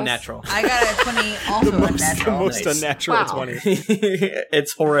want all of us? Unnatural. I got a 20 also The unnatural. most Nice. unnatural Wow. 20.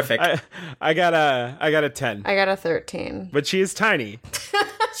 It's horrific. I got a 10. I got a 13. But she is tiny.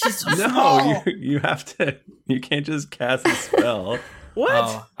 She's so small. No, you have to. You can't just cast a spell. What?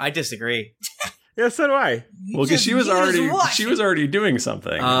 Oh, I disagree. Yeah, so do I. Well, because she was already doing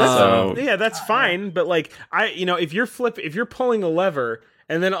something. So Yeah, that's fine. But like, if you're pulling a lever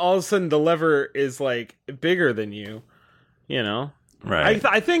and then all of a sudden the lever is like bigger than you, right.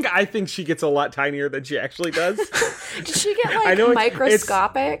 I think she gets a lot tinier than she actually does. Did she get I like know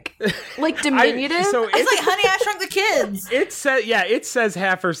microscopic? Like diminutive? So It's like Honey, I Shrunk the Kids. it says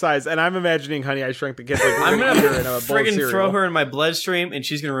half her size, and I'm imagining Honey, I Shrunk the Kids. Like, I'm eat gonna her in a bowl of friggin' cereal. throw her in my bloodstream, and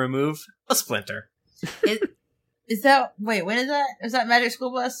she's gonna remove a splinter. Is that, wait, when is that? Is that Magic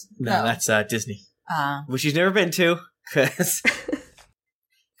School Bus? No, that's Disney, which she's never been to, because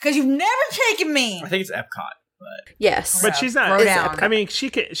you've never taken me. I think it's Epcot. But Yes. But she's not. Throw down. I mean, she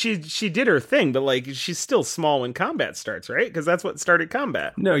did her thing, but like she's still small when combat starts, right? Because that's what started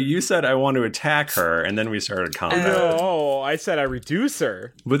combat. No, you said I want to attack her, and then we started combat. No, I said I reduce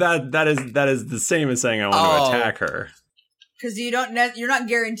her. But that is the same as saying I want to attack her. Because you're not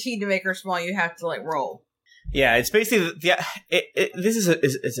guaranteed to make her small. You have to like roll. yeah, it's basically this is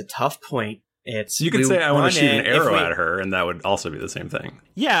a tough point. You could say I want to shoot an arrow at her, and that would also be the same thing.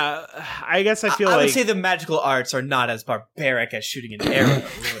 Yeah, I guess I feel I like would say the magical arts are not as barbaric as shooting an arrow.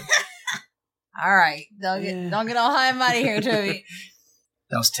 All right, don't get all high and mighty here, Toby.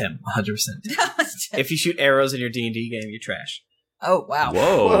 That was Tim, 100%. If you shoot arrows in your D&D game, you're trash. Oh wow!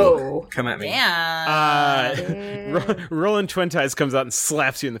 Whoa! Come at me. Damn. Rolling Twin Ties comes out and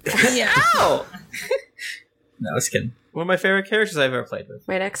slaps you in the face. Yeah. Ow! No, I was kidding. One of my favorite characters I've ever played with.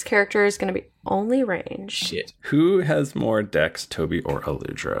 My next character is going to be only range. Shit. Who has more dex, Toby or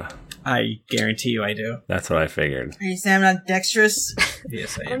Aludra? I guarantee you I do. That's what I figured. Are you saying I'm not dexterous?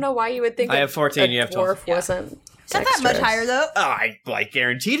 Yes, I I am. don't know why you would think I have 14, a you have 12. dwarf wasn't. It's not that much higher though. Oh, I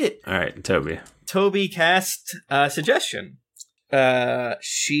guaranteed it. All right, Toby. Toby cast suggestion.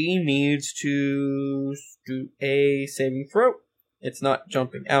 She needs to do a saving throw. It's not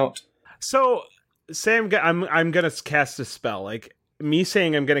jumping out. So, say I'm gonna cast a spell. Like me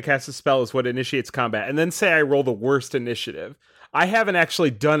saying I'm gonna cast a spell is what initiates combat, and then say I roll the worst initiative. I haven't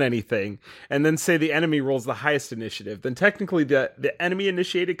actually done anything, and then say the enemy rolls the highest initiative. Then technically the enemy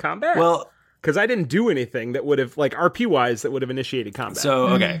initiated combat. Well, because I didn't do anything that would have, like, RP wise, that would have initiated combat. So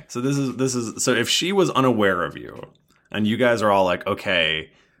okay, so this is so if she was unaware of you, and you guys are all like,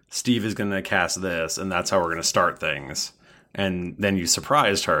 okay, Steve is going to cast this, and that's how we're going to start things, and then you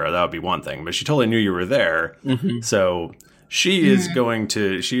surprised her, that would be one thing. But she totally knew you were there, so she is trying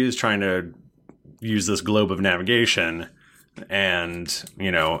to use this globe of navigation, and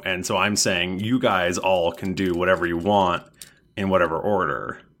so I'm saying you guys all can do whatever you want in whatever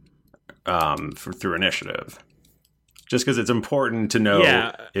order, through initiative. Just because it's important to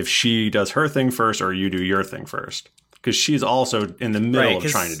know if she does her thing first or you do your thing first. Because she's also in the middle of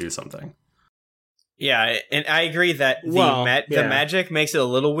trying to do something. Yeah, and I agree that the magic makes it a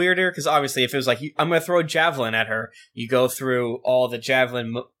little weirder, because obviously if it was like, I'm going to throw a javelin at her, you go through all the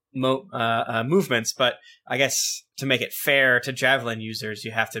javelin movements, but I guess to make it fair to javelin users,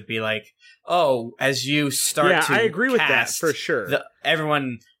 you have to be like, oh, as you start to I agree with that, cast, for sure.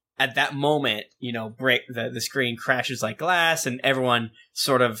 Everyone at that moment, break the screen crashes like glass, and everyone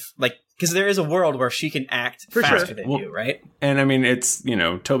sort of like, because there is a world where she can act faster than you, right? And I mean, it's,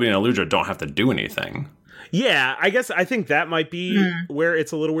 Toby and Aludra don't have to do anything. Yeah, I think that might be where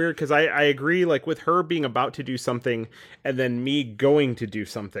it's a little weird, because I agree, like, with her being about to do something and then me going to do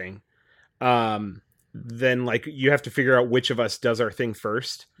something, then, like, you have to figure out which of us does our thing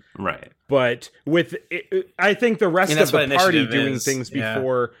first. Right. But with I think the rest of the party doing things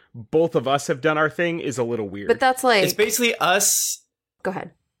before both of us have done our thing is a little weird. But that's like... It's basically us... Go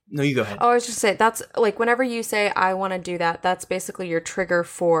ahead. No, you go ahead. Oh, I was just saying, that's like whenever you say, I want to do that, that's basically your trigger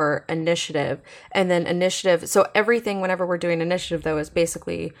for initiative. And then initiative, so everything whenever we're doing initiative, though, is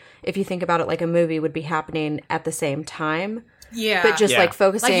basically, if you think about it like a movie, would be happening at the same time. Yeah. But just like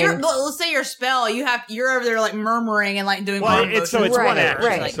focusing. Like let's say your spell, you're over there like murmuring and like doing it's one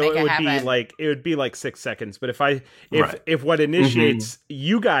action. Like, so it would be like 6 seconds. But if what initiates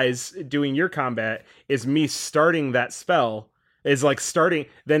you guys doing your combat is me starting that spell, is like starting,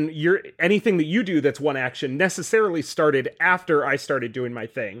 then anything that you do that's one action necessarily started after I started doing my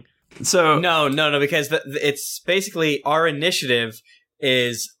thing. So no, because it's basically our initiative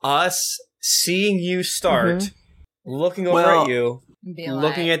is us seeing you start, looking over at you,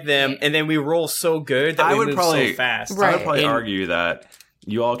 looking at them, and then we roll so good that we move so fast. I would probably argue that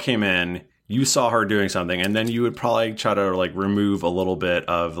you all came in, you saw her doing something, and then you would probably try to like remove a little bit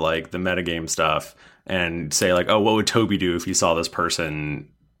of like the metagame stuff and say like, oh, what would Toby do if he saw this person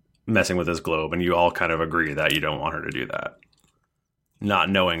messing with this globe? And you all kind of agree that you don't want her to do that, not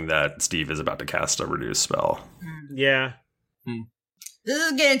knowing that Steve is about to cast a reduced spell. Yeah. This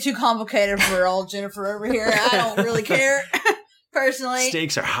is getting too complicated for old Jennifer over here. I don't really care, personally.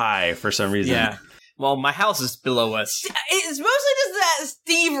 Stakes are high for some reason. Yeah. Well, my house is below us. It's mostly just that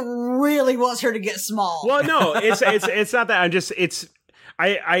Steve really wants her to get small. Well, no, it's not that.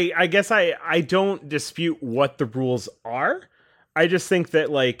 I guess I don't dispute what the rules are. I just think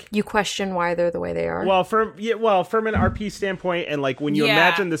that like you question why they're the way they are. Well, from an RP standpoint, and like when you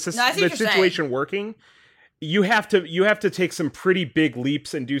imagine the situation working, you have to take some pretty big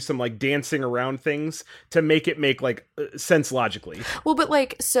leaps and do some like dancing around things to make it make like sense logically. Well, but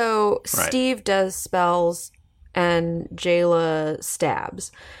like Steve does spells and Jayla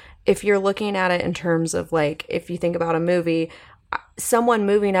stabs. If you're looking at it in terms of like, if you think about a movie, someone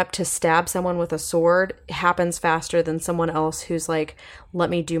moving up to stab someone with a sword happens faster than someone else who's like, let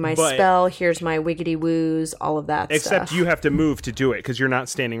me do my spell, here's my wiggity woos, all of that except stuff. You have to move to do it because you're not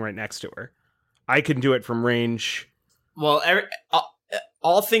standing right next to her. I can do it from range. Well,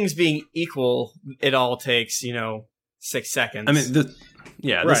 all things being equal, it all takes 6 seconds. I mean,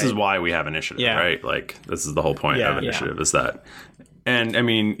 this is why we have initiative, right? Like, this is the whole point of initiative is that. And, I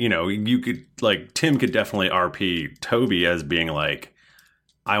mean, you could, like, Tim could definitely RP Toby as being like,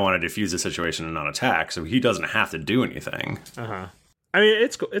 I want to defuse the situation and not attack, so he doesn't have to do anything. Uh-huh. I mean,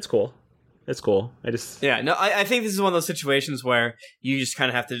 it's cool. It's cool. I think this is one of those situations where you just kind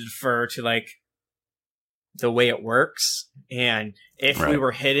of have to defer to, like, the way it works. And if we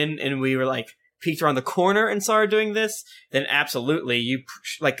were hidden and we were, like, peeked around the corner and saw her doing this, then absolutely,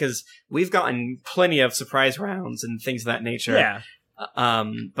 because we've gotten plenty of surprise rounds and things of that nature. Yeah.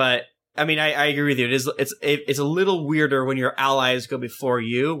 But I mean, I agree with you. It's a little weirder when your allies go before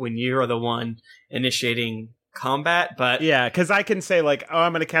you, when you're the one initiating combat. But yeah, because I can say like, oh,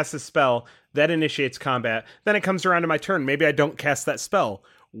 I'm going to cast this spell that initiates combat. Then it comes around to my turn. Maybe I don't cast that spell.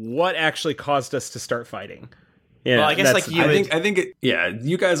 What actually caused us to start fighting? Yeah, well, I guess like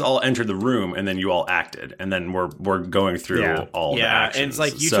you guys all entered the room and then you all acted, and then we're going through all the actions. And it's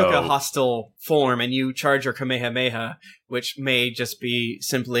like you took a hostile form and you charge your Kamehameha, which may just be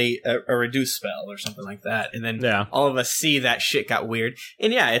simply a reduce spell or something like that, and then all of us see that shit got weird,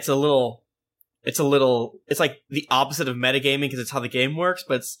 and it's a little it's like the opposite of metagaming because it's how the game works,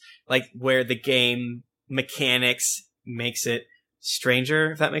 but it's like where the game mechanics makes it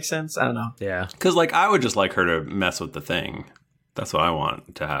stranger, if that makes sense. I don't know. Yeah. Because, like, I would just like her to mess with the thing. That's what I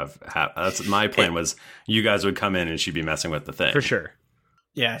want to have. That's my plan was you guys would come in and she'd be messing with the thing. For sure.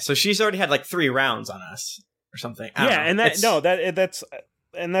 Yeah, so she's already had like 3 rounds on us or something. I don't know.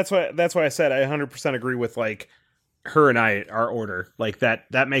 And that's why I said I 100% agree with like her and our order. Like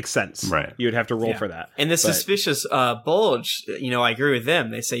that makes sense. Right. You would have to roll for that. And the suspicious bulge, I agree with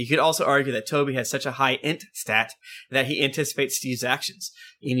them. They say you could also argue that Toby has such a high int stat that he anticipates Steve's actions.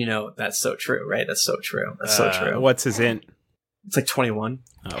 And that's so true, right? That's so true. That's so true. What's his int? It's like 21.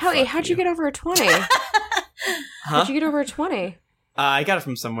 How'd you get over a 20? How'd you get over a 20? I got it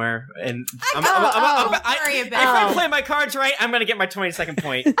from somewhere, and if worry I play my cards right, I'm gonna get my 22nd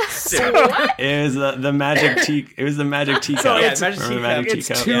point. It was the magic tea. It was the magic teacup. So, yeah, magic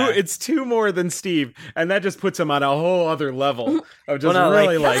teacup. It's 2 more than Steve, and that just puts him on a whole other level of just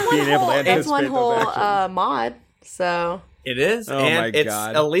being able to anticipate. It's one whole mod, so it is, oh and my it's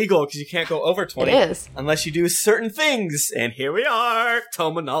God. illegal because you can't go over 20. It is unless you do certain things. And here we are.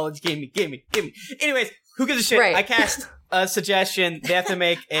 Tome of knowledge. Gimme. Anyways, who gives a shit? Right. I cast a suggestion. They have to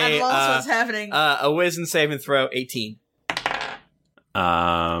make what's happening. A wisdom saving throw. 18.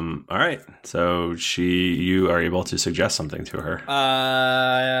 All right. So you are able to suggest something to her.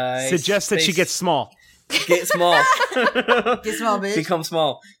 Suggest that she gets small. Get small. Get small, bitch. Become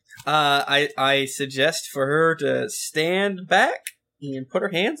small. I suggest for her to stand back and put her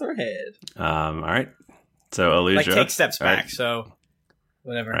hands on her head. All right. So Aluja, like take steps back. Right. So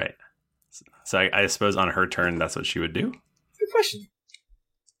whatever. Right. So I suppose on her turn, that's what she would do. Good question.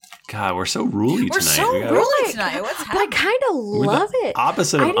 God, we're so ruly tonight. We're so ruly tonight. What's happening? But I kind of love it.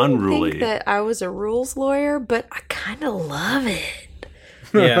 Opposite of I didn't unruly. think that I was a rules lawyer, but I kind of love it.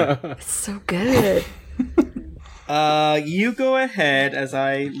 Yeah. It's so good. You go ahead as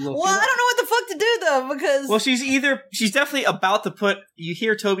I look. Well, I don't know what the fuck to do though, because she's definitely about to put. You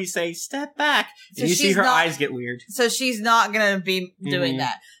hear Toby say, "Step back," and you see her eyes get weird. So she's not gonna be doing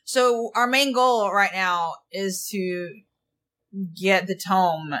that. So our main goal right now is to get the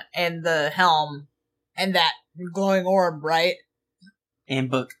tome and the helm and that glowing orb, right?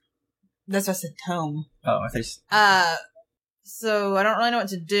 And book. That's what I said. Tome. Oh, I think. So I don't really know what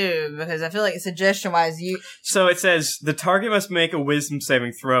to do because I feel like suggestion-wise, So it says the target must make a wisdom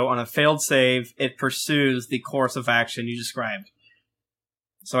saving throw. On a failed save, it pursues the course of action you described.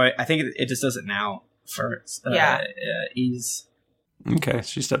 So I think it just does it now for ease. Okay,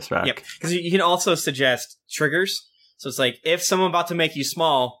 she steps back. Yep, because you can also suggest triggers. So it's like if someone about to make you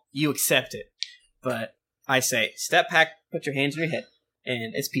small, you accept it. But I say step back, put your hands on your head,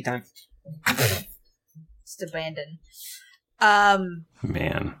 and it's pee time. Just abandon.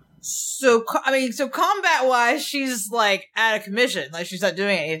 Man. So combat wise, she's like out of commission. Like she's not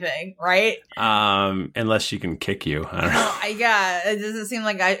doing anything, right? Unless she can kick you. I don't know. Yeah, it doesn't seem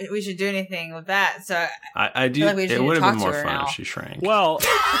like we should do anything with that. So I do. Like it would have been more fun if she shrank. Well,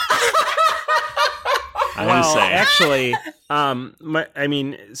 actually,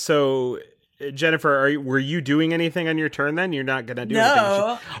 so Jennifer, were you doing anything on your turn then? You're not going to do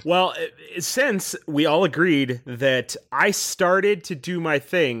anything? Well, since we all agreed that I started to do my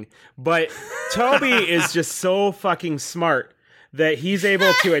thing, but Toby is just so fucking smart that he's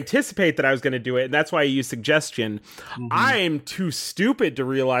able to anticipate that I was going to do it, and that's why I use suggestion. Mm-hmm. I'm too stupid to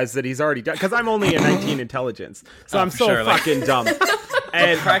realize that he's already done, because I'm only a 19 intelligence, so I'm so fucking dumb.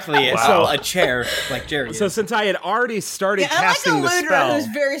 And practically a chair like Jerry. So since I had already started casting the spell, I like a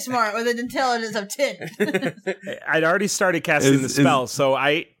who's very smart with an intelligence of 10. I'd already started casting the spell, so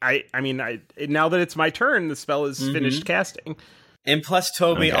I mean, now that it's my turn, the spell is finished casting. And plus,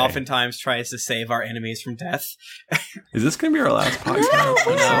 Toby oftentimes tries to save our enemies from death. Is this going to be our last podcast?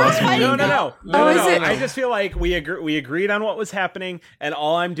 No. I just feel like we agreed on what was happening, and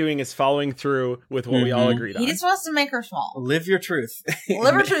all I'm doing is following through with what we all agreed on. He just wants to make her small. Live your truth.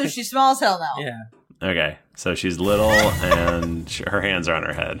 Live her truth. She's small as hell now. Yeah. Okay, so she's little, and her hands are on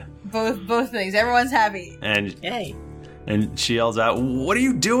her head. Both things. Everyone's happy. And yay. And she yells out, "What are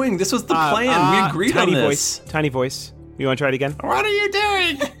you doing? This was the plan. We agreed on this." Tiny voice. You want to try it again? What are you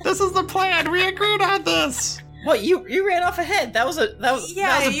doing? This is the plan. We agreed on this. What, you ran off ahead? That was a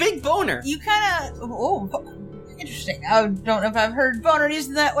big boner. You kind of interesting. I don't know if I've heard boner used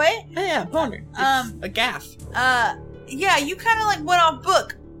in that way. Yeah, boner. It's a gaff. Yeah, you kind of like went off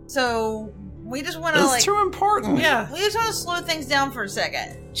book. So we just want to It's too important. Yeah, we just want to slow things down for a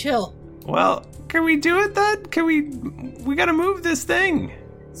second. Chill. Well, can we do it then? We gotta move this thing.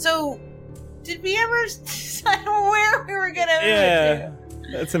 So. Did we ever decide where we were gonna move it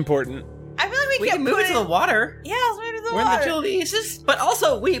to? That's important. I feel like we can move it to the water. Yeah, let's move it to the We're water. in the Jewel of the Aces. But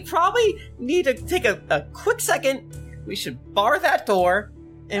also, we probably need to take a quick second. We should bar that door,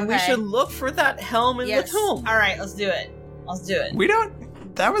 and we should look for that helm in the tomb. All right, let's do it. We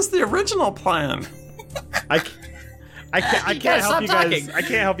don't. That was the original plan. I can't help you guys. I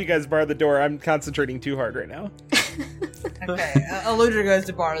can't help you guys bar the door. I'm concentrating too hard right now. Okay, Eludra goes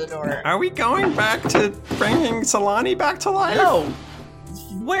to bar the door. Are we going back to bringing Solani back to life? No.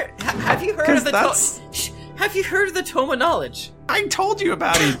 Where have you heard of the Have you heard of the Tome of Knowledge? I told you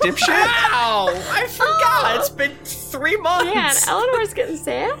about it, dipshit. Wow, I forgot. It's been 3 months. Yeah, and Eleanor's getting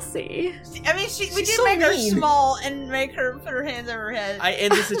sassy. I mean, we did make her small and make her put her hands over her head. I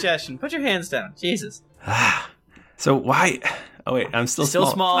end the suggestion. Put your hands down. Jesus. So why? Oh wait, I'm still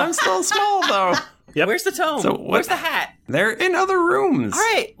small. I'm still small though. Yep. Where's the tome? So where's the hat? They're in other rooms. All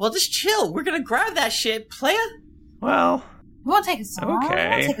right, well, just chill. We're gonna grab that shit, playa. Well, it won't take us long. Okay. It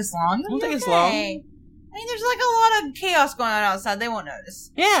won't take us long. Won't take us long. I mean, there's like a lot of chaos going on outside. They won't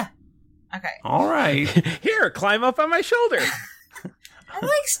notice. Yeah. Okay. All right. Here, climb up on my shoulder. I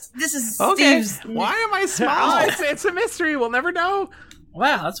like this is Okay. Steve's. Why am I small? Oh, it's a mystery. We'll never know.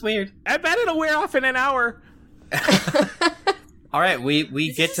 Wow, that's weird. I bet it'll wear off in an hour. All right,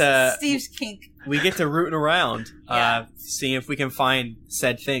 we get to Steve's kink. We get to rooting around, seeing if we can find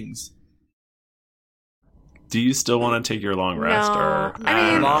said things. Do you still want to take your long rest, or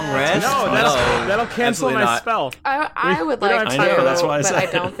I mean, long rest? No, that'll cancel absolutely my not. spell. I would like to, I know, that's why I but said I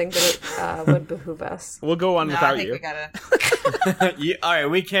it. don't think that it would behoove us. We'll go on No, without I think you. we gotta. All right,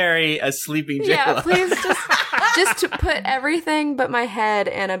 we carry a sleeping Jayla. Yeah, please just to put everything but my head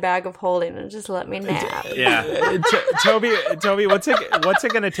in a bag of holding and just let me nap. Yeah. Toby, what's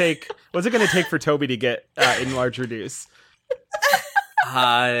it gonna take? What's it gonna take for Toby to get enlarge reduce?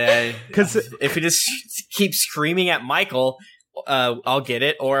 Because if we just keep screaming at Michael, I'll get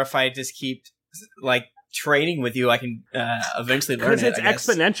it. Or if I just keep like training with you, I can eventually learn it. Because it's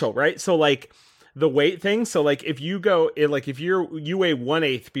exponential, right? So like the weight thing. So like if you go, if you weigh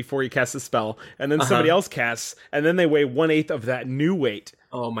 1/8 before you cast a spell, and then somebody else casts, and then they weigh 1/8 of that new weight.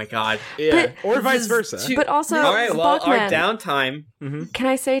 Oh my god! Yeah, But or vice versa. But also, all right. Well, our Bachman, downtime. can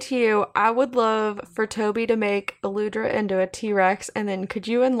I say to you, I would love for Toby to make Eludra into a T-Rex, and then could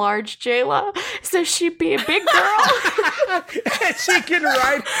you enlarge Jayla so she'd be a big girl? She can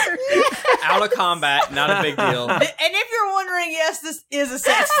ride her. Out of combat, not a big deal. And if you're wondering, yes, this is a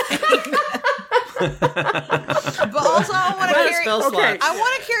sex thing. But also, I want to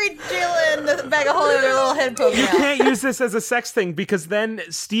carry Jayla in the bag of holding with her little head poking You out. can't use this as a sex thing because then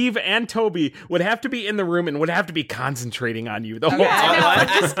Steve and Toby would have to be in the room and would have to be concentrating on you the whole time.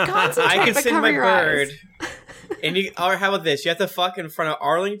 Just concentrate, I can but send cover my your bird. eyes. And or how about this? You have to fuck in front of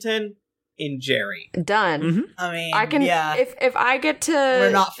Arlington in Jerry. Done. I mean, I can. yeah. If I get to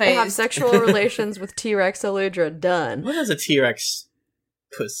We're not phased. have sexual relations with T-Rex Eludra, done. What is a T-Rex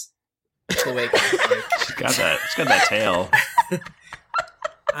puss? Awake. She's got that tail.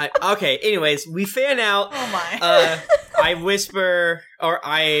 Okay. Anyways, we fan out. Oh my. I whisper, or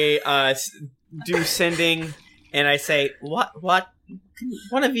I do sending, and I say, "What? Can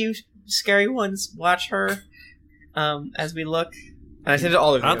one of you scary ones watch her as we look?" And I send it to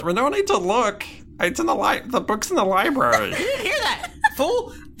all of you. We don't need to look. It's in the book's in the library. You didn't hear that,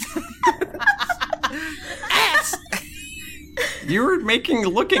 fool! Ass. You were making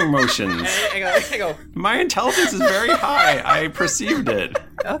looking motions. I go. My intelligence is very high. I perceived it.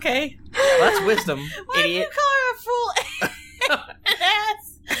 Okay, well, that's wisdom, Why idiot. do you call her a fool? An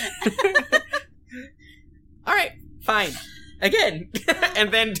ass. All right, fine. Again,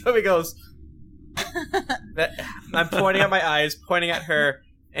 and then Toby goes. I'm pointing at my eyes, pointing at her,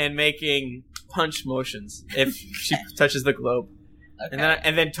 and making punch motions if she touches the globe. Okay.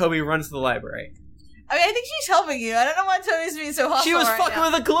 And then Toby runs to the library. I mean, I think she's helping you. I don't know why Toby's being so hostile. She was right fucking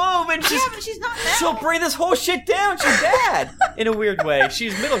now. with a globe, and but she's not now. she'll bring this whole shit down. She's bad in a weird way.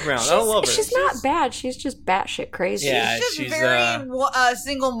 She's middle ground. I don't love her. She's not bad. She's just batshit crazy. Yeah, She's just she's, very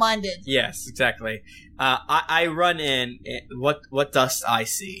single-minded. Yes, exactly. I run in. What dost I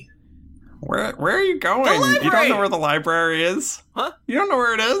see? Where are you going? The You don't know where the library is? Huh? You don't know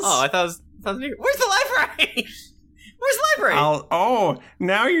where it is? Oh, I thought it was where's the library? Where's the library?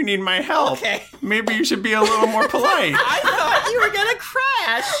 Now you need my help. Okay. Maybe you should be a little more polite. I thought you were gonna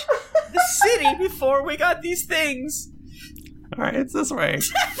crash the city before we got these things. All right, it's this way.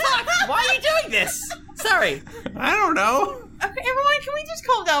 Fuck! Why are you doing this? Sorry. I don't know. Okay, everyone, can we just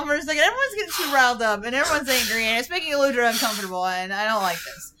calm down for a second? Everyone's getting too riled up, and everyone's angry, and it's making Eludra uncomfortable, and I don't like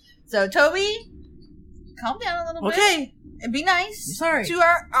this. So, Toby, calm down a little bit. Okay. And be nice. I'm sorry. To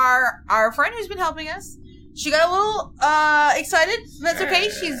our friend who's been helping us. She got a little excited. That's okay.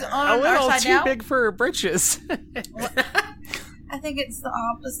 She's on A our little side too now. big for her britches. I think it's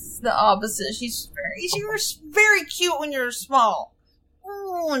the opposite. She was very cute when you're small.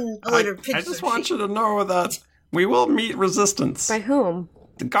 And later I just want you to know that we will meet resistance. By whom?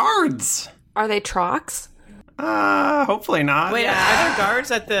 The guards. Are they Trox? Hopefully not. Wait, are there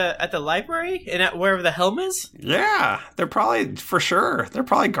guards at the library and at wherever the helm is? Yeah, they're probably, for sure, they're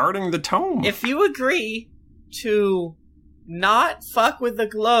probably guarding the tome. If you agree to not fuck with the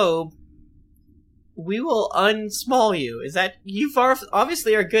globe, we will unsmall you. Is that you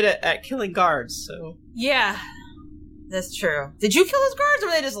obviously are good at killing guards? So yeah, that's true. Did you kill those guards, or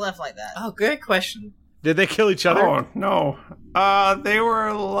were they just left like that? Oh, good question. Did they kill each other? Oh, no. They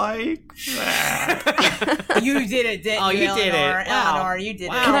were like that. You did it, didn't you? You did it. Wow. Eleanor, you did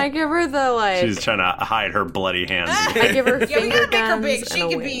it. Can I give her the, like... She's trying to hide her bloody hands. I give her Yeah, we finger gotta make her guns big.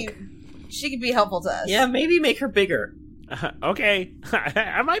 and a wink. She could be helpful to us. Yeah, maybe make her bigger. Okay.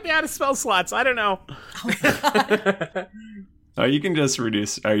 I might be out of spell slots. I don't know. Oh, you can just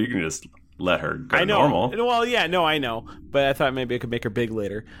reduce, or you can just let her go I know. normal. Well, yeah, no, I know. But I thought maybe I could make her big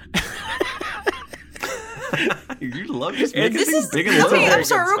later. You love just making This things is, big and little. okay, I'm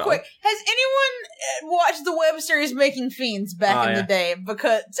sorry, real quick. Has anyone watched the web series Making Fiends back in the day?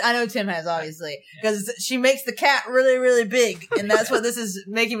 Because I know Tim has, obviously. Because she makes the cat really, really big. And that's what this is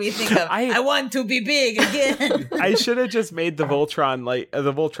making me think of. I want to be big again. I should have just made the Voltron, like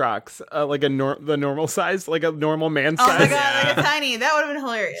the Voltrox, like the normal size, like a normal man size. Oh my god, like a tiny. That would have been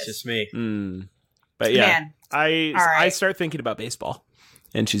hilarious. It's just me. But yeah, Man. I right. start thinking about baseball.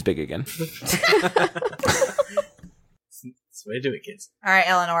 And she's big again. That's the way to do it, kids. All right,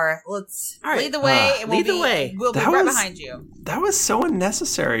 Eleanor, let's lead the way. Lead the way. We'll be That right was- behind you. That was so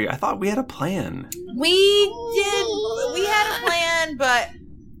unnecessary. I thought we had a plan. We had a plan, but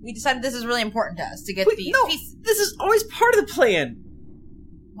we decided this is really important to us to get these pieces. This is always part of the plan.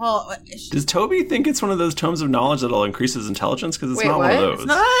 Well, Does Toby think it's one of those tomes of knowledge that'll increase his intelligence? Because it's Wait, not one of what? those. It's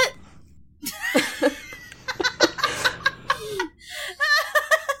not.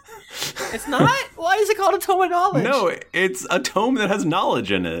 It's not? Why is it called a tome of knowledge? No, it's a tome that has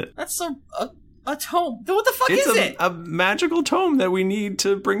knowledge in it. That's a tome. Then what the fuck It's is it? a magical tome that we need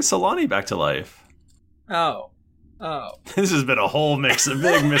to bring Solani back to life. Oh. This has been a whole mix of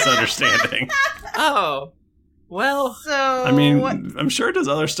big misunderstanding. Oh. Well, so I mean, I'm sure it does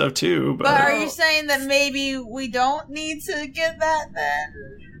other stuff too, but are you saying that maybe we don't need to get that then?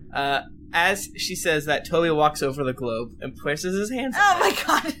 As she says that, Toby walks over the globe and pushes his hands. Oh my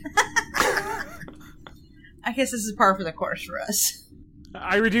god! I guess this is par for the course for us.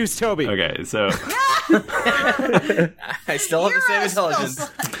 I reduced Toby. Okay, so I still have the same intelligence. all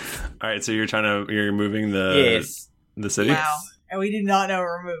right, so you're moving the city. Wow, and we did not know we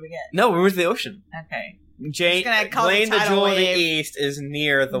were moving it. No, we were to the ocean. Okay. Jane, Blaine, the Jewel of the East, is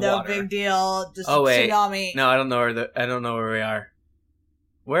near the no water. big deal. Just Oh wait, tsunami. no, I don't know where we are.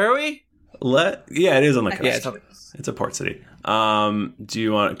 Where are we? Yeah, it is on the coast. Yeah, it's on the coast. It's a port city. Can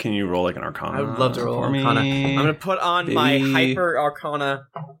you roll like an Arcana? I would love to roll for Arcana. me? I'm gonna put on my Hyper Arcana.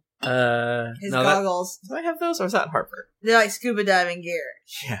 His goggles. Do I have those, or is that Harper? They're like scuba diving gear.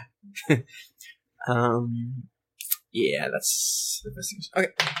 Yeah. Yeah, that's okay.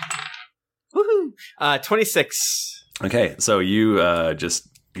 Woohoo! 26. Okay, so you're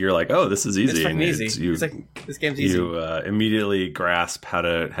like, oh, this is easy. It's fucking easy. It's like, this game's easy. You immediately grasp how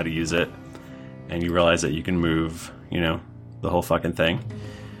to use it, and you realize that you can move, the whole fucking thing.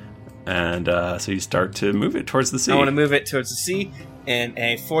 And so you start to move it towards the sea. I want to move it towards the sea in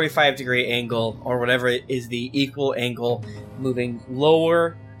a 45-degree angle, or whatever is the equal angle, moving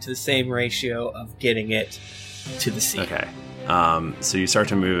lower to the same ratio of getting it to the sea. Okay. So you start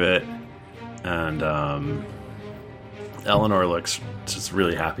to move it, and Eleanor looks just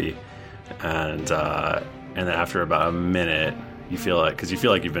really happy, and then after about a minute, you feel like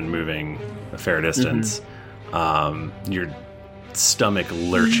you've been moving a fair distance, your stomach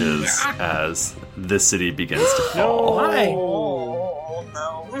lurches as the city begins to fall. Oh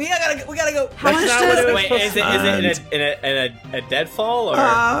no! We gotta go. How much does... Wait, is it in a deadfall, or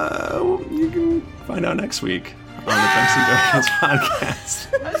You can find out next week on the Drunks and Dragons podcast.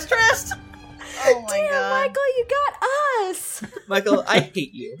 I'm stressed. Oh my Damn, god, Michael, you got us. Michael, I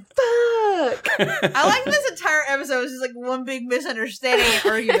hate you. Fuck. I like this entire episode is just like one big misunderstanding and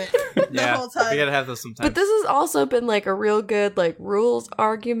argument the whole time. We gotta have those sometimes. But this has also been like a real good like rules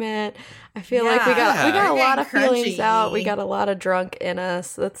argument. I feel like we got a lot of feelings out. We got a lot of drunk in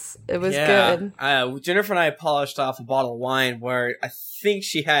us. It was good. Jennifer and I polished off a bottle of wine where I think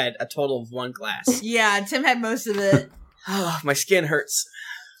she had a total of one glass. Yeah, Tim had most of it. Oh, my skin hurts.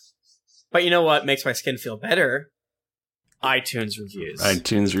 But you know what makes my skin feel better? iTunes reviews.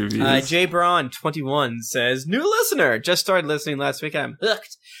 Jay Braun 21 says, new listener, just started listening last week. I'm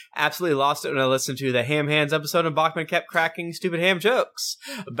hooked. Absolutely lost it when I listened to the Ham Hands episode and Bachman kept cracking stupid ham jokes.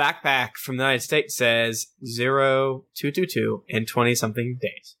 Backpack from the United States says 0222 in 20 something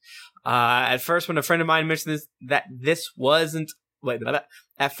days. At first when a friend of mine mentioned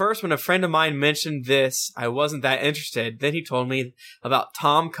this, I wasn't that interested. Then he told me about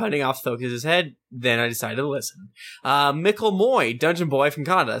Tom cutting off Thokus' head. Then I decided to listen. Mickle Moy, Dungeon Boy from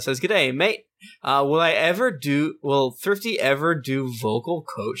Canada, says, "G'day, mate. Will Thrifty ever do vocal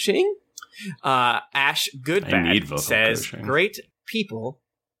coaching?" Ash Goodbad says, coaching. Great people,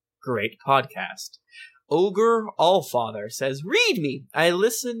 great podcast. Ogre Allfather says, read me. I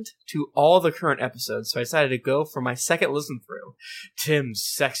listened to all the current episodes, so I decided to go for my second listen through. Tim's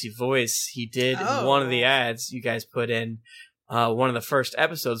sexy voice he did in one of the ads you guys put in one of the first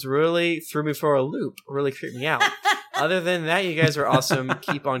episodes really threw me for a loop, really creeped me out. Other than that, you guys are awesome.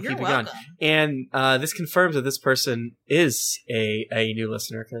 Keep on keeping on. And this confirms that this person is a new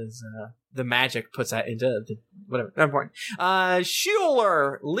listener because the magic puts that into the whatever. Not important.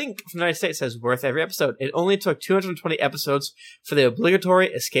 Schuler Link from the United States says, worth every episode. It only took 220 episodes for the obligatory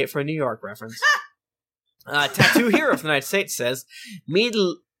Escape from New York reference. Tattoo Hero from the United States says, me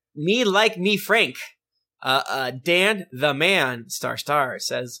like me Frank. Dan the Man star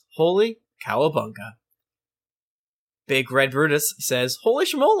says, holy cowabunga. Big Red Brutus says, holy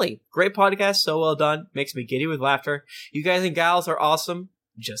schmoly, great podcast, so well done, makes me giddy with laughter. You guys and gals are awesome,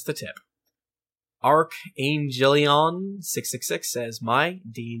 just the tip. Archangelion666 says, my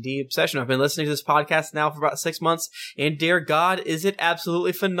D&D obsession. I've been listening to this podcast now for about 6 months, and dear God, is it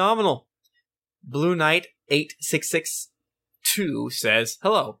absolutely phenomenal. Blue Knight 8662 says,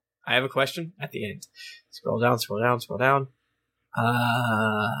 hello, I have a question at the end. Scroll down.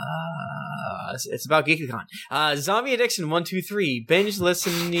 It's about GeekyCon. Zombie Addiction 123. Binge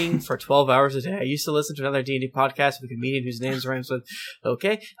listening for 12 hours a day. I used to listen to another D&D podcast with a comedian whose name rhymes with.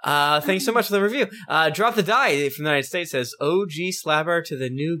 Okay. Thanks so much for the review. Drop the Die from the United States says, OG slabber to the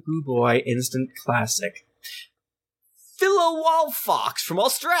new Goo Boy instant classic. Philo Wallfox from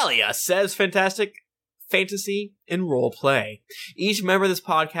Australia says, fantastic fantasy and role play. Each member of this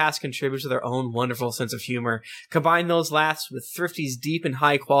podcast contributes to their own wonderful sense of humor. Combine those laughs with Thrifty's deep and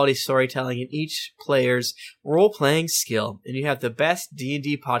high quality storytelling and each player's role playing skill, and you have the best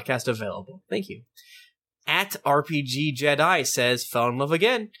D&D podcast available. Thank you. At RPG Jedi says, fell in love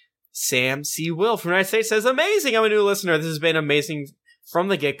again. Sam C. Will from the United States says, amazing. I'm a new listener. This has been amazing from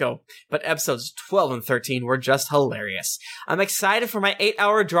the get-go, but episodes 12 and 13 were just hilarious. I'm excited for my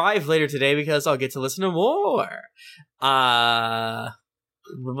 8-hour drive later today because I'll get to listen to more.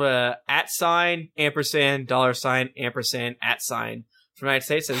 @ sign, ampersand, $, ampersand, @ sign from the United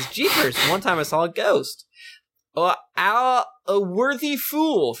States says, jeepers, one time I saw a ghost. A Worthy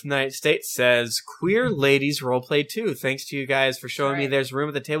Fool from the United States says, queer ladies roleplay too. Thanks to you guys for showing me there's room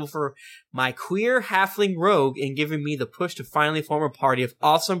at the table for my queer halfling rogue and giving me the push to finally form a party of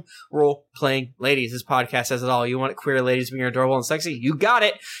awesome role-playing ladies. This podcast says it all. You want queer ladies being adorable and sexy? You got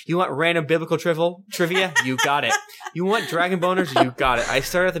it. You want random biblical trivia? You got it. You want dragon boners? You got it. I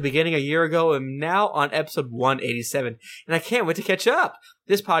started at the beginning a year ago and I'm now on episode 187, and I can't wait to catch up.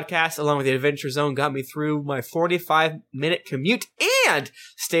 This podcast, along with the Adventure Zone, got me through my 45-minute commute and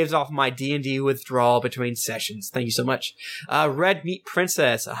staves off my D&D withdrawal between sessions. Thank you so much. Red Meat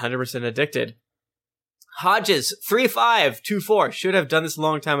Princess, 100% addicted. Hodges, 3524, should have done this a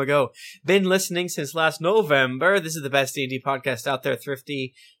long time ago. Been listening since last November. This is the best D&D podcast out there.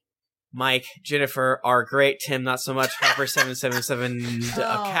 Thrifty, Mike, Jennifer are great. Tim, not so much. Harper777, a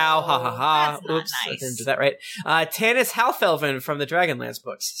cow, ha ha ha. Oops, nice. I didn't do that right. Tanis Halfelven from the Dragonlance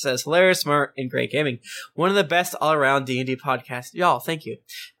books says, hilarious, smart, and great gaming. One of the best all-around D&D podcasts. Y'all, thank you.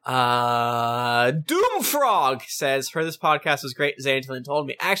 Doomfrog says, heard this podcast was great. Xantilin told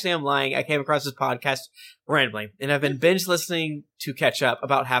me. Actually, I'm lying. I came across this podcast randomly, and I've been binge listening to catch up,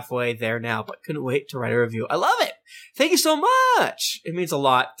 about halfway there now, but couldn't wait to write a review. I love it. Thank you so much. It means a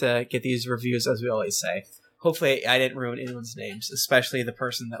lot to get these reviews, as we always say. Hopefully, I didn't ruin anyone's names, especially the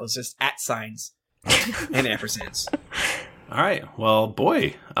person that was just @ signs and ampersands. All right. Well,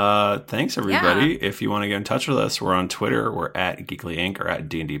 boy, thanks, everybody. Yeah. If you want to get in touch with us, we're on Twitter. We're at Geekly Inc. or at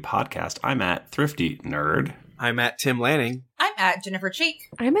D&D Podcast. I'm at Thrifty Nerd. I'm at Tim Lanning. I'm at Jennifer Cheek.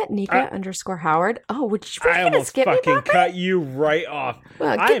 I'm at Nika_Howard. Oh, would you I almost fucking cut you right off.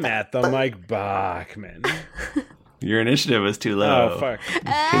 Well, I'm at the Mike Bachman. Your initiative is too low. Oh, fuck.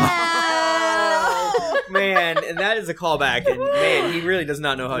 Oh, man, and that is a callback. And man, he really does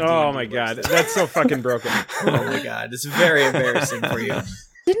not know how to do it. Oh, my God. That's so fucking broken. Oh, my God. It's very embarrassing for you.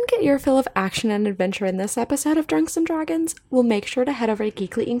 Didn't get your fill of action and adventure in this episode of Drunks and Dragons? Well, make sure to head over to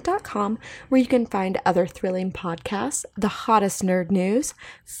geeklyinc.com, where you can find other thrilling podcasts, the hottest nerd news,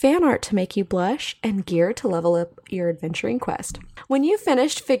 fan art to make you blush, and gear to level up your adventuring quest. When you've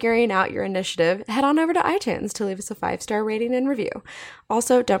finished figuring out your initiative, head on over to iTunes to leave us a 5-star rating and review.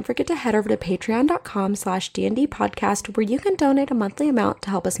 Also, don't forget to head over to patreon.com/DND podcast, where you can donate a monthly amount to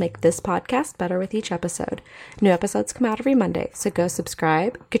help us make this podcast better with each episode. New episodes come out every Monday, so go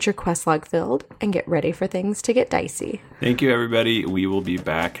subscribe, get your quest log filled, and get ready for things to get dicey. Thank you, everybody. We will be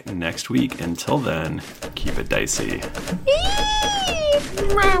back next week. Until then, keep it dicey.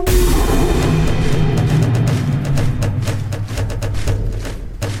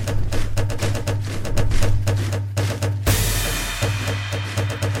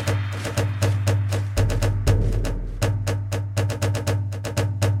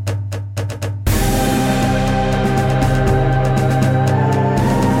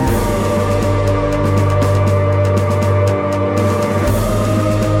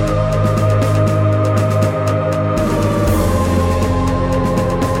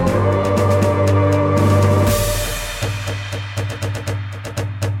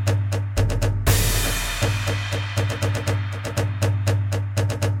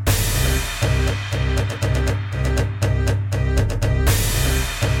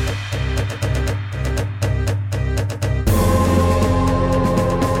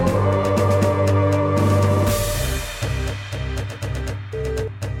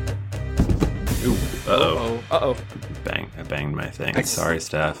 I banged my thing. Sorry,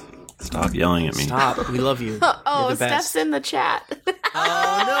 Steph. Stop yelling at me. Stop. We love you. Oh, Steph's in the chat.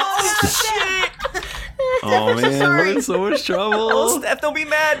 Oh, no. Shit. Oh, man. We're in so much trouble. Oh, Steph, don't be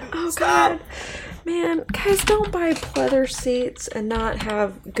mad. Oh, Stop. God. Man, guys, don't buy pleather seats and not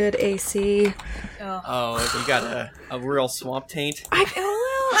have good AC. Oh, you got a real swamp taint? I'm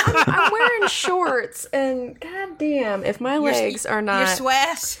wearing shorts, and goddamn, if my legs are not... Your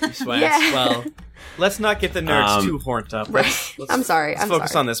sweats. Yeah. Well, let's not get the nerds too horned up. Let's I'm sorry. Let's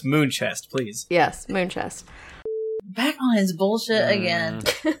focus on this moon chest, please. Yes, moon chest. Back on his bullshit again.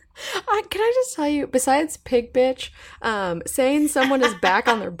 Can I just tell you, besides pig bitch, saying someone is back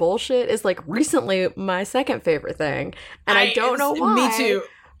on their bullshit is like recently my second favorite thing. And I don't know why. Me too.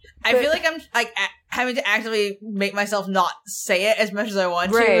 I feel like I'm like having to actively make myself not say it as much as I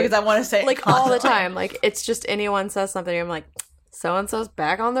want to because I want to say it like all the time. Like it's just anyone says something, I'm like, so-and-so's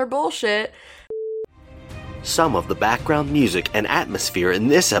back on their bullshit. Some of the background music and atmosphere in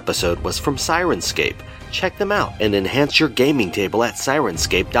this episode was from Sirenscape. Check them out and enhance your gaming table at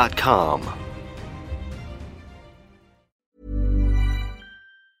Sirenscape.com.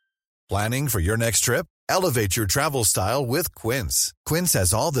 Planning for your next trip? Elevate your travel style with Quince. Quince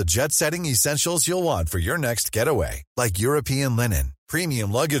has all the jet-setting essentials you'll want for your next getaway, like European linen,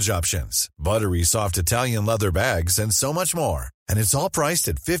 premium luggage options, buttery soft Italian leather bags, and so much more. And it's all priced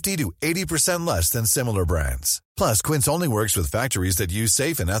at 50 to 80% less than similar brands. Plus, Quince only works with factories that use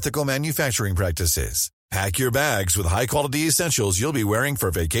safe and ethical manufacturing practices. Pack your bags with high-quality essentials you'll be wearing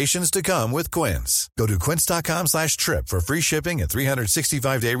for vacations to come with Quince. Go to quince.com/trip for free shipping and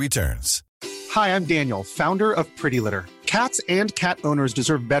 365-day returns. Hi, I'm Daniel, founder of Pretty Litter. Cats and cat owners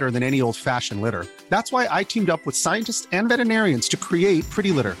deserve better than any old-fashioned litter. That's why I teamed up with scientists and veterinarians to create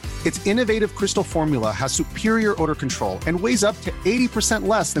Pretty Litter. Its innovative crystal formula has superior odor control and weighs up to 80%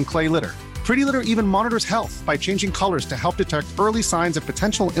 less than clay litter. Pretty Litter even monitors health by changing colors to help detect early signs of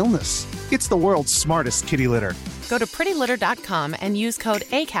potential illness. It's the world's smartest kitty litter. Go to prettylitter.com and use code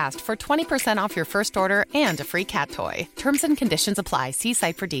ACAST for 20% off your first order and a free cat toy. Terms and conditions apply. See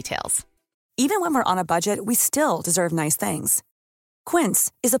site for details. Even when we're on a budget, we still deserve nice things.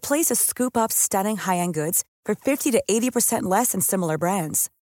 Quince is a place to scoop up stunning high-end goods for 50 to 80% less than similar brands.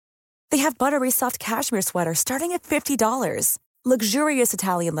 They have buttery soft cashmere sweaters starting at $50, luxurious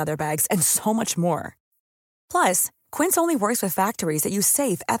Italian leather bags, and so much more. Plus, Quince only works with factories that use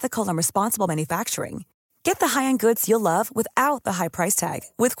safe, ethical, and responsible manufacturing. Get the high-end goods you'll love without the high price tag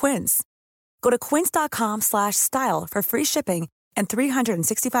with Quince. Go to quince.com/style for free shipping and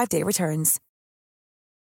 365-day returns.